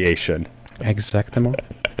of creation. Exactement.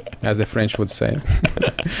 As the French would say.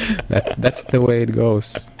 That's the way it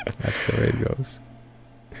goes. That's the way it goes.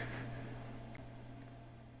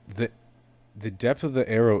 The depth of the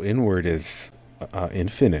arrow inward is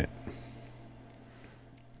infinite.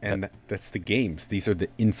 And that's the games. These are the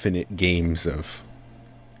infinite games of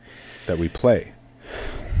that we play.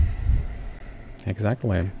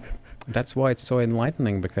 Exactly. That's why it's so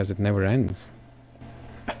enlightening, because it never ends.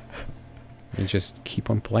 You just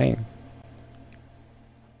keep on playing.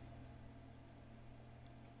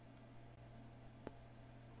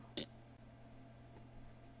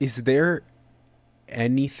 Is there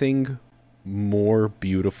anything more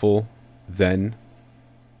beautiful than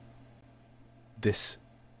this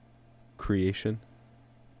creation?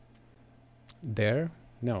 There?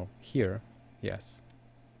 No. Here? Yes.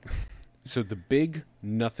 So the big,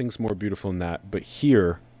 nothing's more beautiful than that. But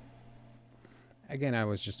here, Again, I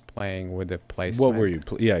was just playing with the placement. what were you?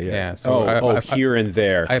 Yeah. Yeah, so Here and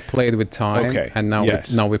there. I played with time, Okay, and now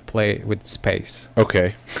yes. now we play with space.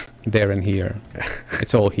 Okay. There and here.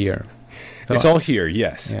 It's all here. So, It's all here.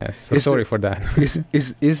 Yes. yes. So Is sorry there- for that.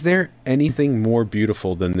 Is there anything more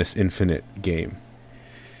beautiful than this infinite game?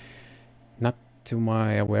 Not to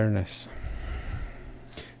my awareness.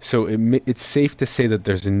 So it's safe to say that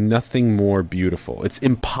there's nothing more beautiful. It's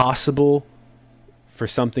impossible for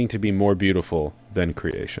something to be more beautiful than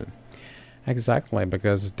creation. Exactly,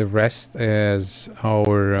 because the rest is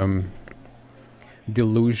our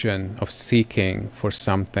delusion of seeking for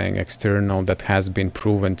something external that has been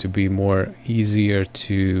proven to be more easier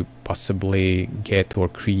to possibly get or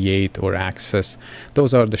create or access.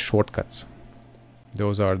 Those are the shortcuts.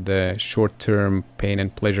 Those are the short-term pain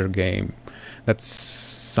and pleasure game. That's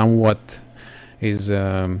somewhat is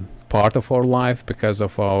part of our life because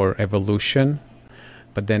of our evolution.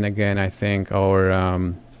 But then again, I think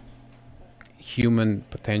our human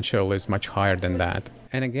potential is much higher than that.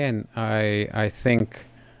 And again, I think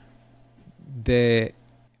the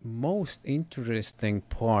most interesting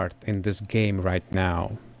part in this game right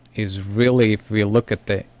now is really, if we look at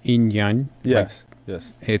the yin yang, Yes.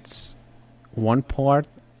 Yes. it's one part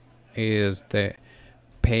is the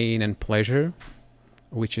pain and pleasure,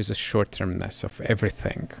 which is a short-termness of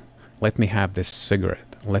everything. Let me have this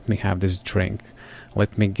cigarette. Let me have this drink.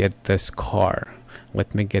 Let me get this car.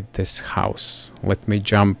 Let me get this house. Let me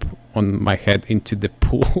jump on my head into the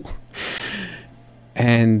pool.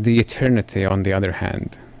 And the eternity, on the other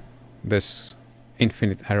hand, this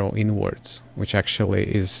infinite arrow inwards, which actually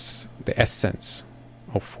is the essence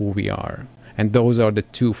of who we are. And those are the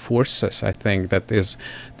two forces, I think,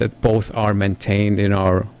 that both are maintained in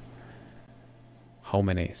our, how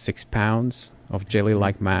many, 6 pounds of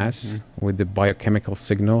jelly-like mass with the biochemical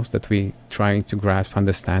signals that we trying to grasp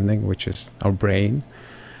understanding, which is our brain.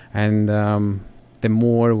 And the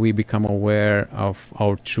more we become aware of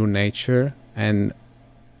our true nature, and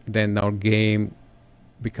then our game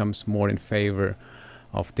becomes more in favor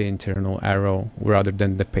of the internal arrow rather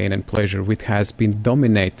than the pain and pleasure, which has been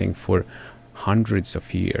dominating for hundreds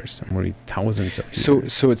of years, or thousands of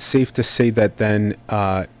years. So it's safe to say that then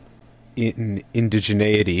in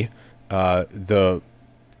indigeneity, the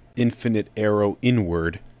infinite arrow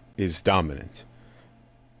inward is dominant,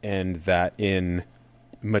 and that in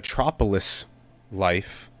metropolis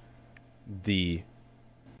life, the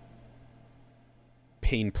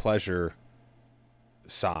pain-pleasure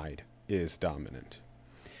side is dominant.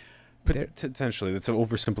 Potentially, that's an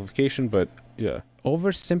oversimplification, but yeah.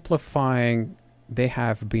 Oversimplifying, they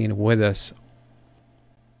have been with us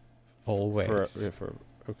always.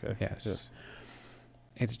 Okay. Yes.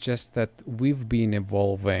 It's just that we've been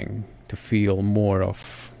evolving to feel more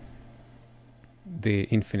of the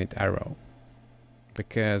infinite arrow,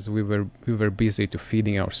 because we were busy to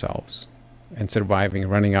feeding ourselves and surviving,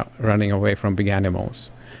 running away from big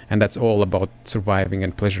animals, and that's all about surviving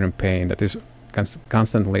and pleasure and pain. That is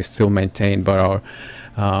constantly still maintained by our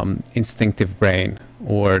instinctive brain,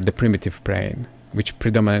 or the primitive brain, which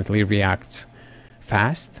predominantly reacts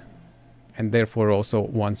fast, and therefore also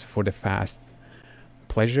wants for the fast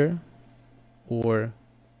pleasure or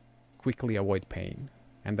quickly avoid pain.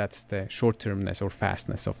 And that's the short-termness or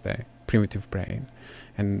fastness of the primitive brain.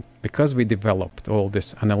 And because we developed all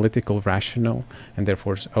this analytical, rational, and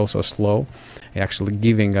therefore also slow, actually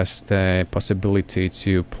giving us the possibility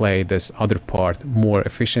to play this other part more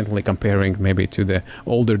efficiently, comparing maybe to the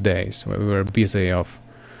older days where we were busy of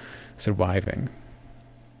surviving.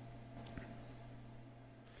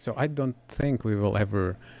 So I don't think we will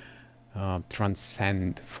ever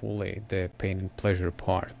transcend fully the pain and pleasure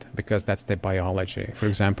part, because that's the biology. For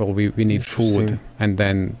example, we need food, and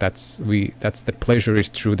then that's the pleasure is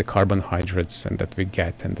through the carbohydrates and that we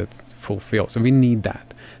get and that's fulfilled. So we need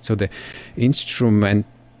that. So the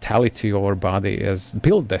instrumentality of our body is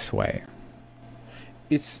built this way.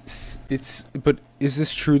 But is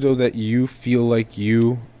this true though, that you feel like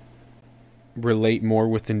you relate more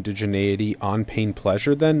with indigeneity on pain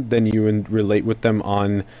pleasure than you relate with them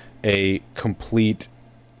on a complete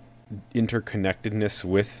interconnectedness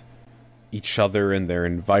with each other and their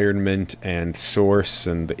environment and source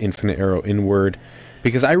and the infinite arrow inward?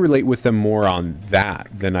 Because I relate with them more on that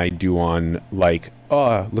than I do on, like,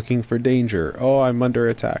 looking for danger. Oh, I'm under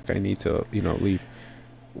attack. I need to, leave.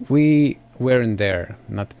 We weren't there,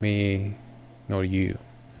 not me nor you.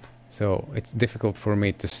 So it's difficult for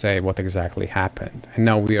me to say what exactly happened. And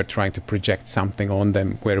now we are trying to project something on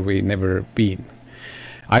them where we never been.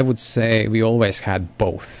 I would say we always had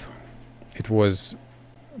both. It was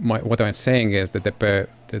what I'm saying is that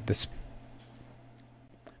this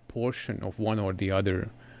portion of one or the other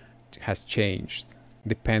has changed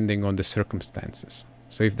depending on the circumstances.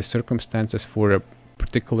 So if the circumstances for a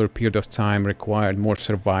particular period of time required more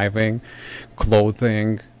surviving,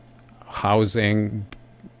 clothing, housing,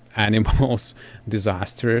 animals,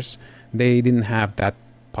 disasters, they didn't have that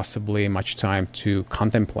possibly much time to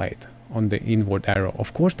contemplate on the inward arrow.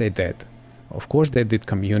 Of course they did. Of course they did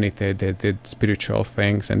community, they did spiritual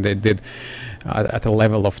things, and they did at a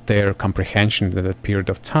level of their comprehension at that period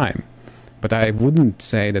of time. But I wouldn't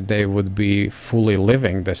say that they would be fully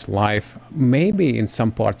living this life. Maybe in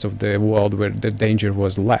some parts of the world where the danger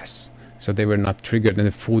was less, so they were not triggered and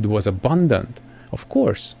the food was abundant. Of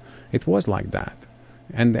course, it was like that.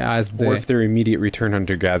 And or if they're immediate return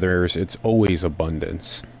hunter-gatherers, it's always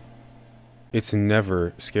abundance. It's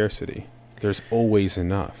never scarcity. There's always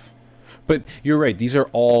enough. But you're right. These are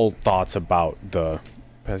all thoughts about the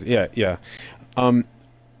past. Yeah. I'm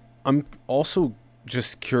also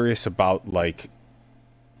just curious about like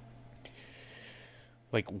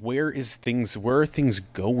where are things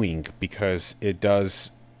going? Because it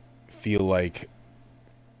does feel like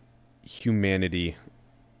humanity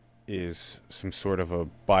is some sort of a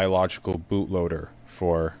biological bootloader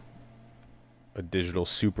for a digital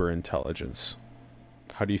super intelligence.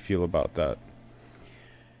 How do you feel about that?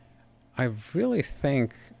 I really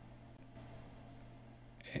think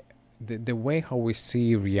the way how we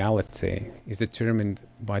see reality is determined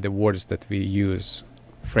by the words that we use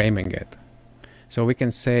framing it. So we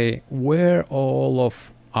can say where all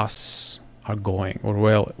of us are going, or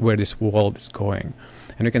where this world is going.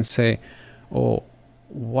 And we can say, oh,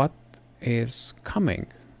 what is coming,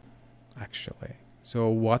 actually? So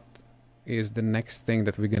what is the next thing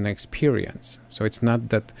that we're going to experience? So it's not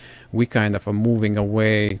that we kind of are moving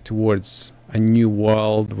away towards a new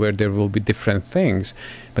world where there will be different things,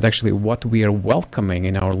 but actually what we are welcoming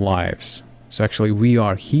in our lives. So actually we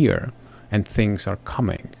are here and things are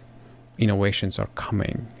coming. Innovations are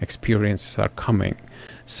coming. Experiences are coming.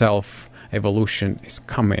 Self-evolution is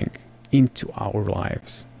coming into our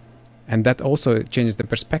lives. And that also changes the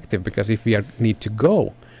perspective, because if we need to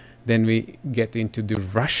go, then we get into the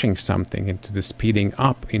rushing something, into the speeding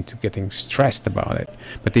up, into getting stressed about it.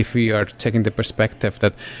 But if we are taking the perspective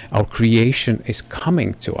that our creation is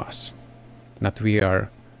coming to us, not we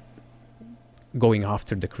are going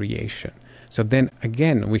after the creation. So then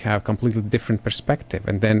again, we have completely different perspective,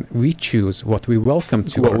 and then we choose what we welcome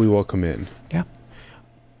to. What we welcome in. Yeah.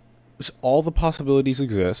 So all the possibilities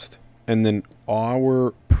exist, and then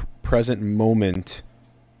our present moment,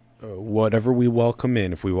 whatever we welcome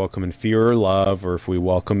in, if we welcome in fear or love, or if we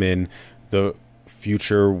welcome in the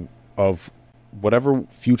future of whatever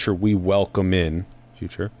future we welcome in,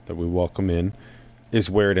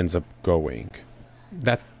 is where it ends up going.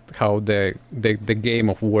 That's how the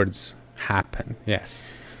game of words happen.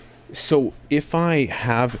 Yes. So if I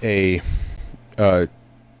have if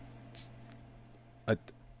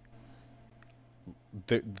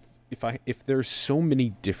there's so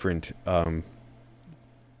many different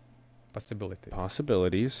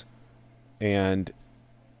possibilities, and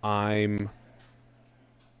I'm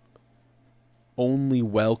only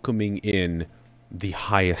welcoming in the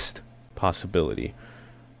highest possibility,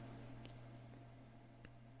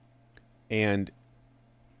 and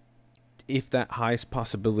if that highest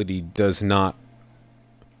possibility does not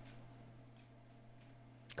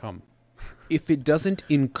come, if it doesn't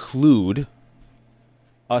include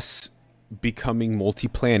us becoming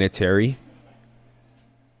multiplanetary,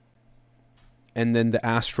 and then the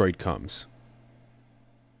asteroid comes.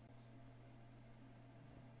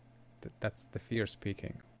 That's the fear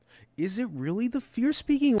speaking. Is it really the fear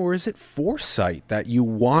speaking, or is it foresight that you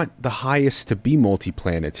want the highest to be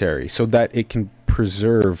multiplanetary so that it can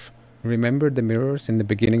preserve? Remember the mirrors in the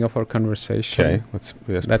beginning of our conversation? Okay,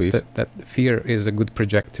 please. That fear is a good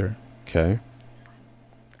projector. Okay.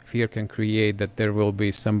 Fear can create that there will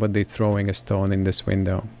be somebody throwing a stone in this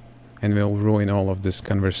window and will ruin all of this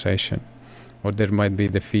conversation. Or there might be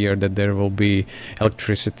the fear that there will be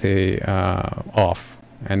electricity off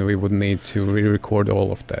and we would need to re-record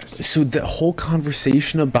all of this. So the whole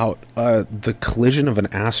conversation about the collision of an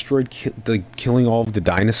asteroid killing all of the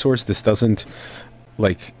dinosaurs, this doesn't,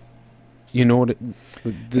 like, you know what,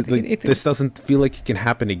 this doesn't feel like it can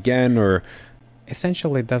happen again, or...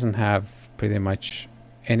 Essentially, it doesn't have pretty much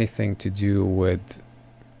anything to do with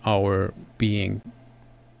our being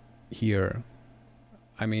here.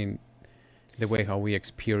 I mean, the way how we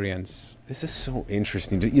experience. This is so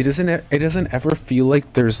interesting. It doesn't ever feel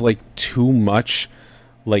like there's like too much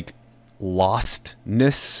like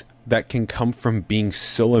lostness that can come from being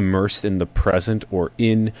so immersed in the present, or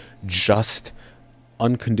in just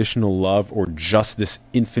unconditional love, or just this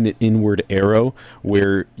infinite inward arrow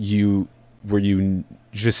where you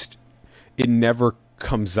just, it never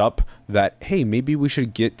comes up that, hey, maybe we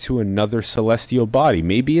should get to another celestial body.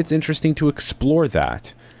 Maybe it's interesting to explore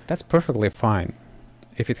that. That's perfectly fine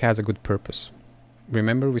if it has a good purpose.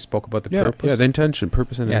 Remember we spoke about the purpose? Yeah, the intention,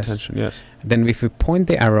 purpose and intention, yes. Then if we point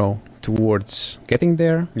the arrow towards getting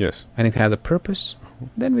there, yes, and it has a purpose,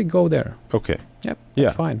 then we go there. Okay. Yep,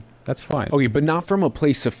 that's fine. That's fine. Okay, but not from a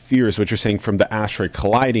place of fear is what you're saying, from the asteroid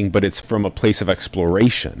colliding, but it's from a place of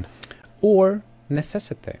exploration. Or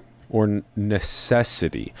necessity. Or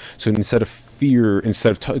necessity. So instead of fear,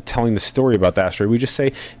 instead of telling the story about the asteroid, we just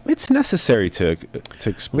say it's necessary to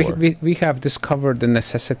explore. We have discovered the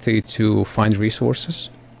necessity to find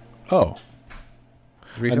resources. Oh.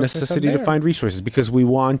 A necessity to find resources, because we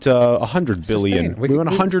want 100 billion. We want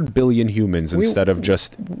 100 billion humans instead of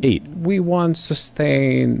just 8. We want to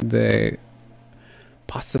sustain the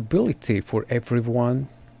possibility for everyone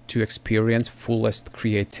to experience fullest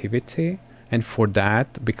creativity. And for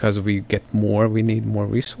that, because we get more, we need more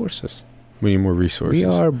resources. We need more resources.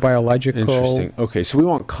 We are biological. Interesting. Okay, so we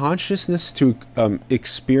want consciousness to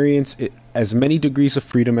experience as many degrees of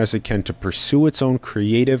freedom as it can to pursue its own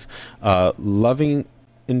creative, loving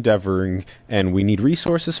endeavoring, and we need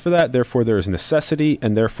resources for that. Therefore, there is necessity,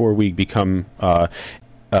 and therefore we become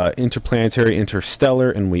interplanetary,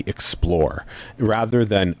 interstellar, and we explore rather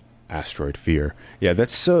than asteroid fear. Yeah,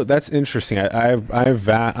 that's interesting.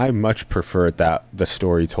 I much prefer the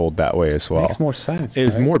story told that way as well. Makes more sense.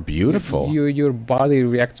 It's right? more beautiful. Your body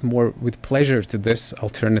reacts more with pleasure to this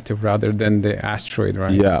alternative rather than the asteroid,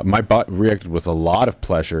 right? Yeah, my body reacted with a lot of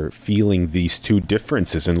pleasure feeling these two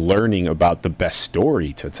differences and learning about the best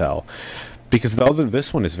story to tell. Because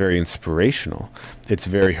this one is very inspirational. It's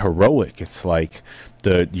very heroic. It's like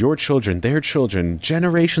your children, their children,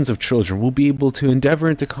 generations of children will be able to endeavor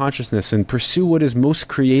into consciousness and pursue what is most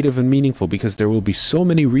creative and meaningful, because there will be so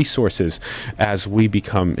many resources as we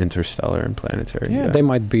become interstellar and planetary. Yeah, they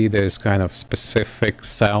might be those kind of specific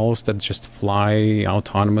cells that just fly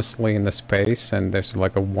autonomously in the space, and there's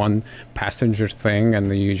like a one passenger thing,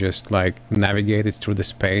 and you just like navigate it through the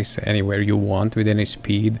space anywhere you want with any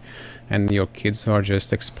speed. And your kids are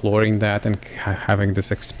just exploring that and having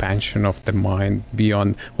this expansion of the mind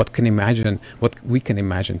beyond what we can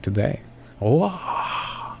imagine today.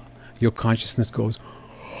 Oh, your consciousness goes.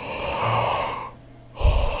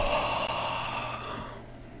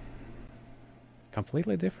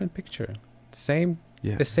 Completely different picture. The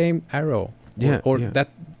same arrow. That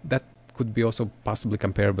could be also possibly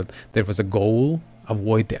comparable. There was a goal.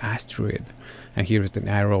 Avoid the asteroid, and here is the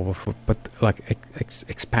arrow but like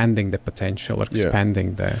expanding the potential or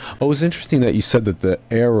expanding the. Oh, it was interesting that you said that the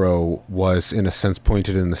arrow was in a sense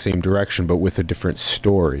pointed in the same direction but with a different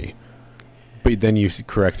story, but then you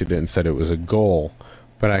corrected it and said it was a goal.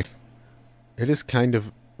 But it is kind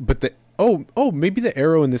of, but maybe the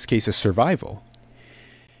arrow in this case is survival,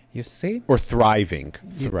 you see, or thriving.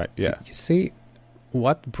 You see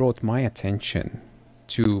what brought my attention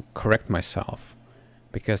to correct myself.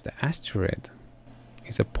 Because the asteroid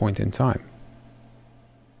is a point in time.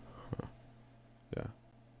 Yeah.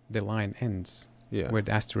 The line ends where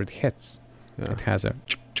the asteroid hits. Yeah. It has a...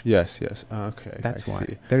 Yes. Okay. That's why.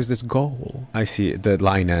 See. There's this goal. I see. The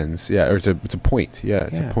line ends. Yeah, or it's a point. Yeah,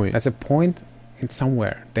 it's a point. That's a point in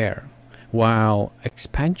somewhere there. While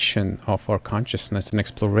expansion of our consciousness and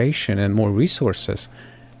exploration and more resources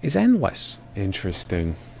is endless.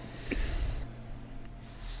 Interesting.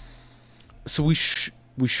 So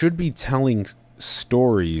we should be telling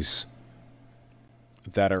stories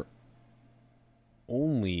that are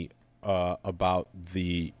only about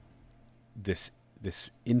this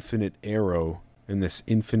infinite arrow and this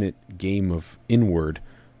infinite game of inward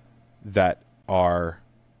that have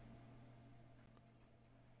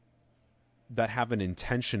an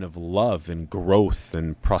intention of love and growth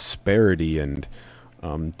and prosperity and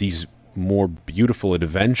these more beautiful,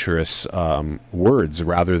 adventurous words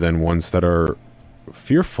rather than ones that are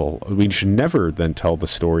fearful. We should never then tell the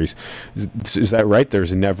stories. Is that right?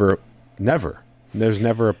 There's never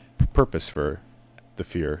a purpose for the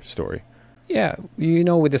fear story. Yeah, we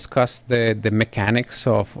discussed the mechanics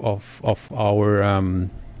of our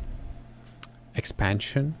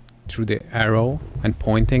expansion through the arrow and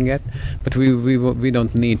pointing it, but we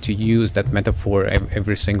don't need to use that metaphor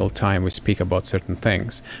every single time we speak about certain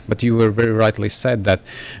things. But you were very rightly said that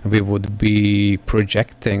we would be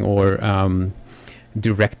projecting or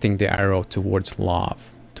directing the arrow towards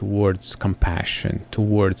love, towards compassion,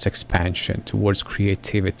 towards expansion, towards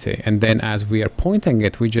creativity, and then as we are pointing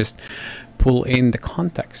it, we just pull in the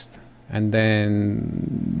context and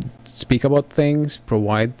then speak about things,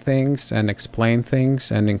 provide things, and explain things,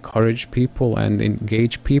 and encourage people and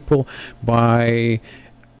engage people by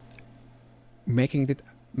making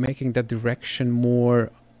that direction more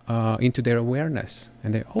into their awareness.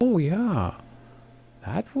 And they, oh yeah,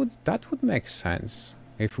 that would make sense.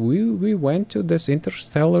 If we went to this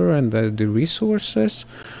interstellar and the resources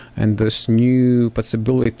and this new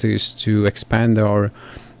possibilities to expand our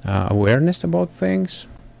awareness about things,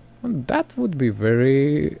 well, that would be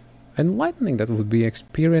very enlightening. That would be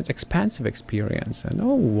expansive experience. And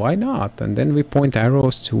oh, why not? And then we point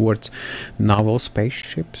arrows towards novel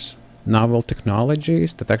spaceships, novel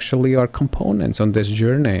technologies that actually are components on this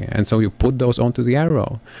journey. And so you put those onto the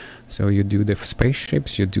arrow. So you do the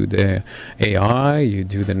spaceships, you do the AI, you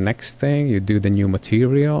do the next thing, you do the new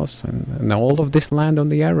materials, and all of this land on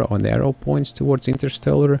the arrow. And the arrow points towards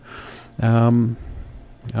interstellar life.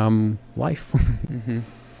 Mm-hmm.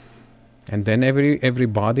 And then every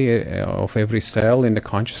body of every cell in the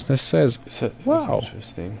consciousness says, wow.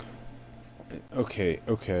 Interesting. Okay.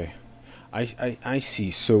 I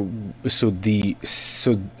see. So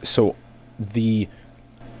the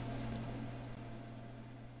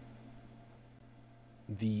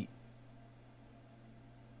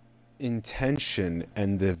intention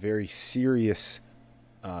and the very serious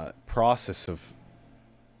process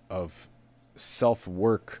of self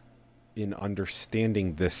work in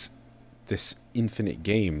understanding this infinite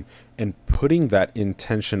game and putting that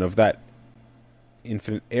intention of that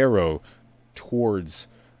infinite arrow towards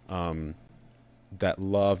that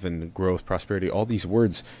love and growth, prosperity, all these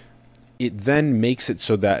words, it then makes it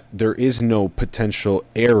so that there is no potential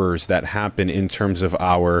errors that happen in terms of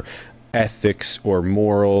our ethics or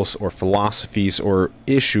morals or philosophies or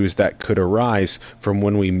issues that could arise from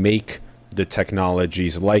when we make the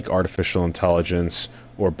technologies like artificial intelligence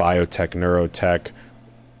or biotech, neurotech,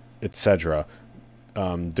 etc.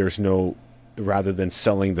 There's no, rather than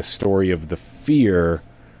selling the story of the fear,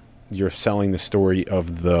 you're selling the story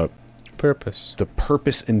of the purpose,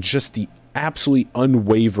 and just the absolutely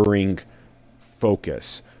unwavering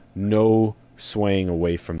focus, no swaying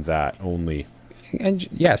away from that only. And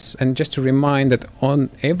yes, and just to remind that on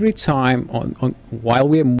every time on while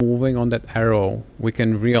we are moving on that arrow, we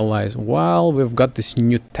can realize, well, we've got this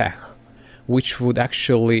new tech which would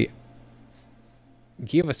actually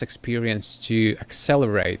give us experience to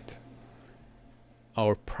accelerate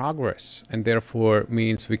our progress, and therefore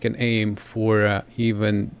means we can aim for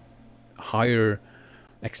even higher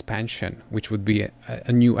expansion, which would be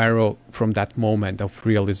a new arrow from that moment of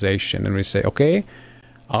realization. And we say, okay,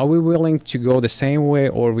 are we willing to go the same way,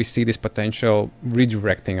 or we see this potential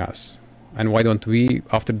redirecting us? And why don't we,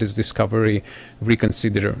 after this discovery,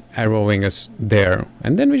 reconsider arrowing us there?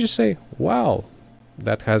 And then we just say, wow,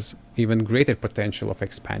 that has even greater potential of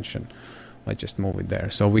expansion. Let's just move it there.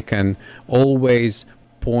 So we can always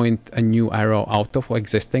point a new arrow out of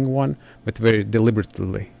existing one, but very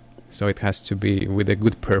deliberately. So it has to be with a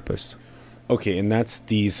good purpose. Okay, and that's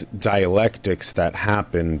these dialectics that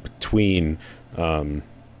happen between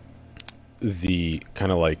the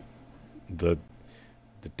kind of like the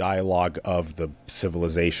dialogue of the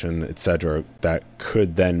civilization, etc., that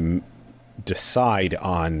could then decide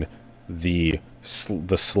on the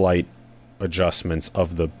slight adjustments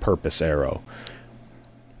of the purpose arrow.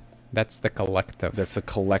 That's the collective. That's the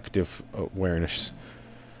collective awareness.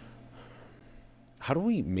 How do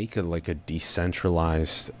we make a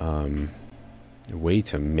decentralized way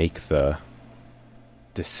to make the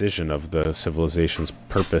decision of the civilization's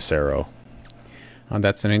purpose arrow?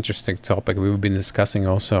 That's an interesting topic we've been discussing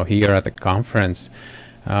also here at the conference.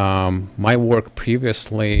 My work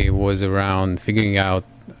previously was around figuring out,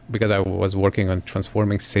 because I was working on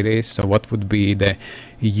transforming cities, so what would be the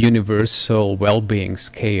universal well-being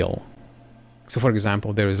scale? So for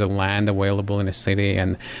example, there is a land available in a city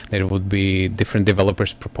and there would be different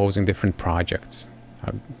developers proposing different projects.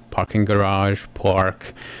 A parking garage,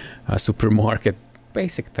 park, a supermarket,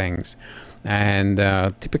 basic things. And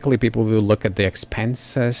typically people will look at the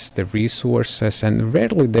expenses, the resources, and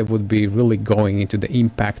rarely they would be really going into the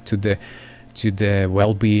impact to the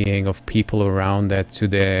well-being of people around it, to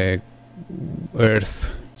the earth,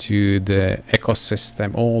 to the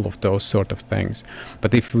ecosystem, all of those sort of things.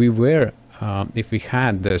 But if we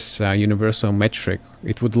had this universal metric,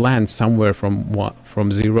 it would land somewhere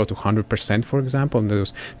from 0 to 100%, for example, in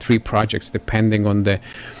those 3 projects, depending on the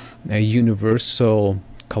universal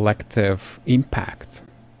collective impact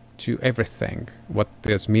to everything, what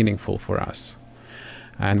is meaningful for us,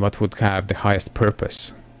 and what would have the highest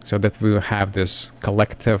purpose. So that we will have this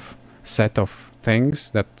collective set of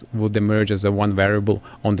things that would emerge as a one variable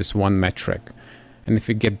on this one metric. And if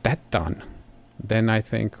we get that done, then I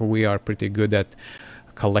think we are pretty good at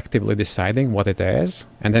collectively deciding what it is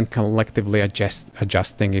and then collectively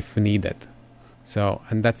adjusting if needed. So,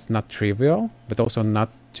 and that's not trivial, but also not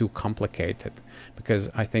too complicated, because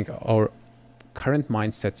I think our current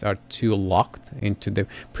mindsets are too locked into the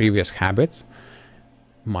previous habits,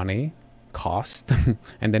 money, cost,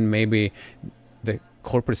 and then maybe the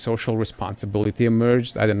corporate social responsibility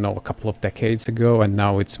emerged, I don't know, a couple of decades ago, and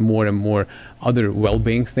now it's more and more other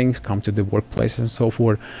well-being things come to the workplace and so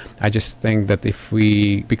forth. I just think that if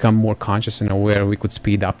we become more conscious and aware, we could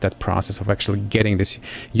speed up that process of actually getting this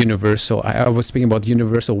universal, I was speaking about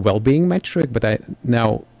universal well-being metric, but I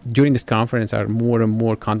now during this conference are more and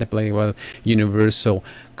more contemplating about universal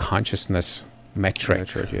consciousness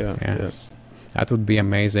metric. Yeah. Yes. That would be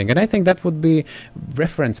amazing. And I think that would be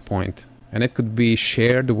reference point. And it could be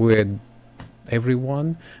shared with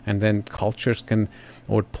everyone, and then cultures can,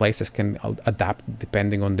 or places can adapt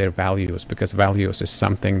depending on their values, because values is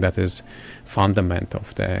something that is fundament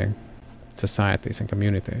of the societies and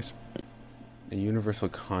communities. A universal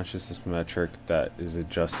consciousness metric that is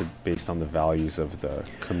adjusted based on the values of the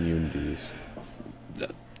communities.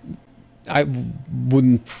 I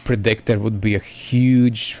wouldn't predict there would be a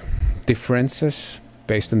huge differences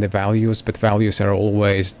based on the values, but values are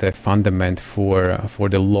always the fundament for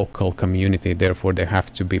the local community. Therefore, they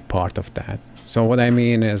have to be part of that. So what I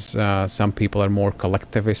mean is, some people are more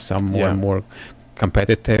collectivist, some more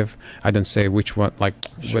competitive. I don't say which one, like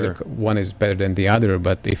whether one is better than the other,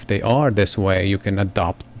 but if they are this way, you can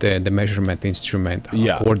adopt the measurement instrument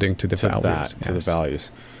according to the values. To the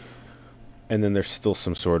values. And then there's still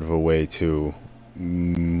some sort of a way to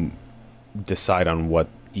decide on what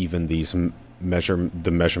even these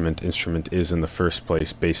the measurement instrument is in the first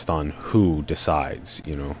place, based on who decides.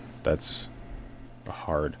 You know, that's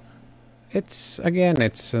hard. It's again,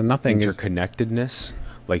 it's nothing interconnectedness,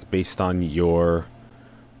 like based on your,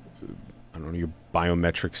 I don't know, your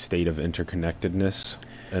biometric state of interconnectedness,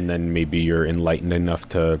 and then maybe you're enlightened enough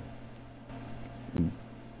to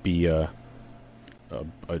be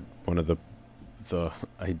one of the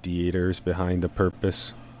ideators behind the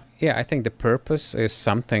purpose. Yeah, I think the purpose is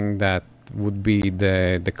something that would be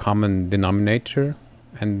the common denominator,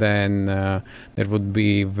 and then there would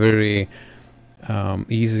be very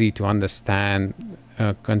easy to understand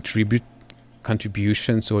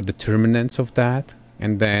contributions or determinants of that,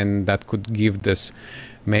 and then that could give this,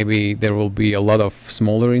 maybe there will be a lot of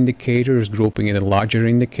smaller indicators grouping in larger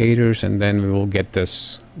indicators, and then we will get the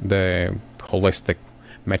holistic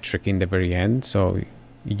metric in the very end, so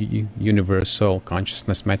universal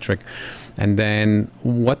consciousness metric. And then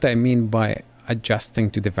what I mean by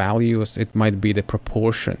adjusting to the values, it might be the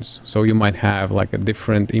proportions. So you might have like a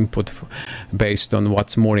different input based on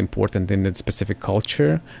what's more important in the specific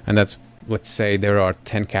culture, and that's, let's say there are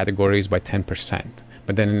 10 categories by 10%,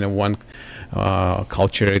 but then in one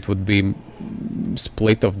culture it would be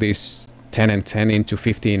split of these 10 and 10 into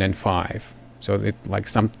 15 and 5. So it like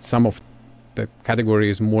some of the category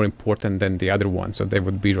is more important than the other one, so they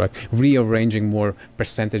would be like rearranging more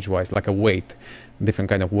percentage wise, like a weight, different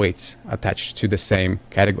kind of weights attached to the same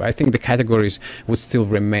category. I think the categories would still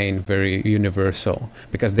remain very universal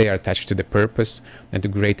because they are attached to the purpose and the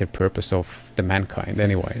greater purpose of the mankind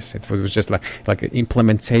anyways. It was just like an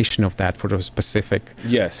implementation of that for a specific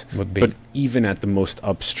would be. But even at the most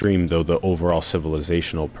upstream though, the overall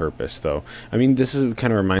civilizational purpose though, I mean, this is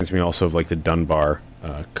kind of reminds me also of like the Dunbar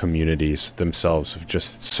communities themselves, of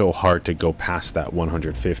just so hard to go past that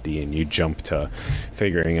 150 and you jump to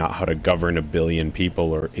figuring out how to govern 1 billion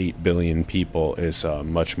people or 8 billion people is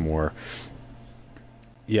much more.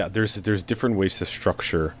 Yeah, there's different ways to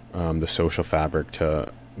structure the social fabric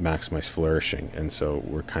to maximize flourishing, and so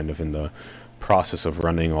we're kind of in the process of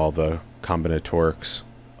running all the combinatorics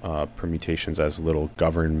permutations as little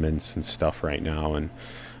governments and stuff right now. And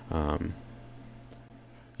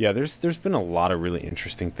yeah, there's been a lot of really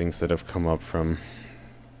interesting things that have come up from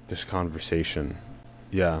this conversation.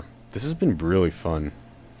 Yeah, this has been really fun.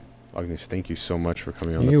 Agnes, thank you so much for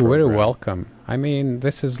coming on the program. You're very welcome. I mean,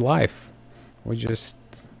 this is life. We just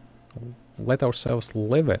let ourselves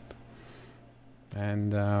live it.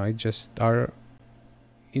 And it just are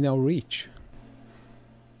in our reach.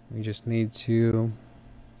 We just need to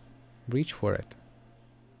reach for it.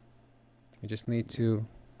 We just need to,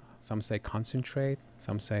 some say concentrate,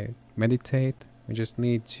 some say meditate. We just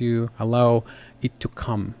need to allow it to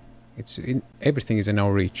come. Everything is in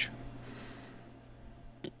our reach.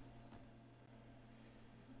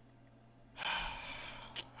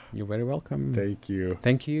 You're very welcome. Thank you.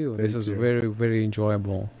 Thank you. This was very, very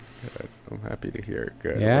enjoyable. Good. I'm happy to hear it.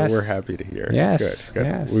 Good. Yes. We're happy to hear it. Yes. Good. Good.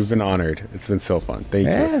 Yes. We've been honored. It's been so fun. Thank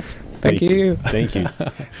you. Thank you. Thank you.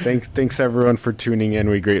 Thanks everyone for tuning in.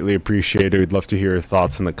 We greatly appreciate it. We'd love to hear your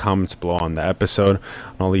thoughts in the comments below on the episode,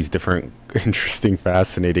 on all these different interesting,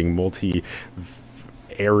 fascinating,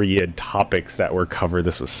 multi-area topics that were covered.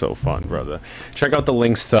 This was so fun, brother. Check out the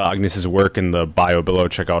links to Agnes's work in the bio below.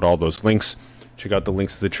 Check out all those links. Check out the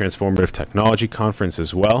links to the Transformative Technology Conference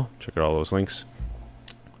as well. Check out all those links.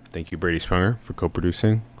 Thank you, Brady Sprunger, for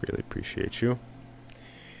co-producing. Greatly appreciate you.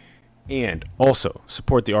 And also,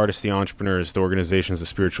 support the artists, the entrepreneurs, the organizations, the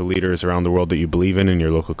spiritual leaders around the world that you believe in your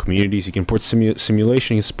local communities. You can support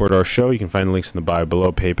Simulation. You can support our show. You can find the links in the bio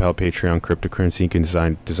below. PayPal, Patreon, cryptocurrency. You can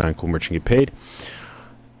design cool merch and get paid.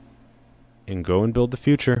 And go and build the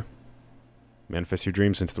future. Manifest your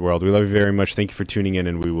dreams into the world. We love you very much. Thank you for tuning in,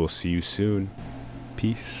 and we will see you soon.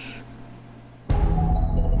 Peace.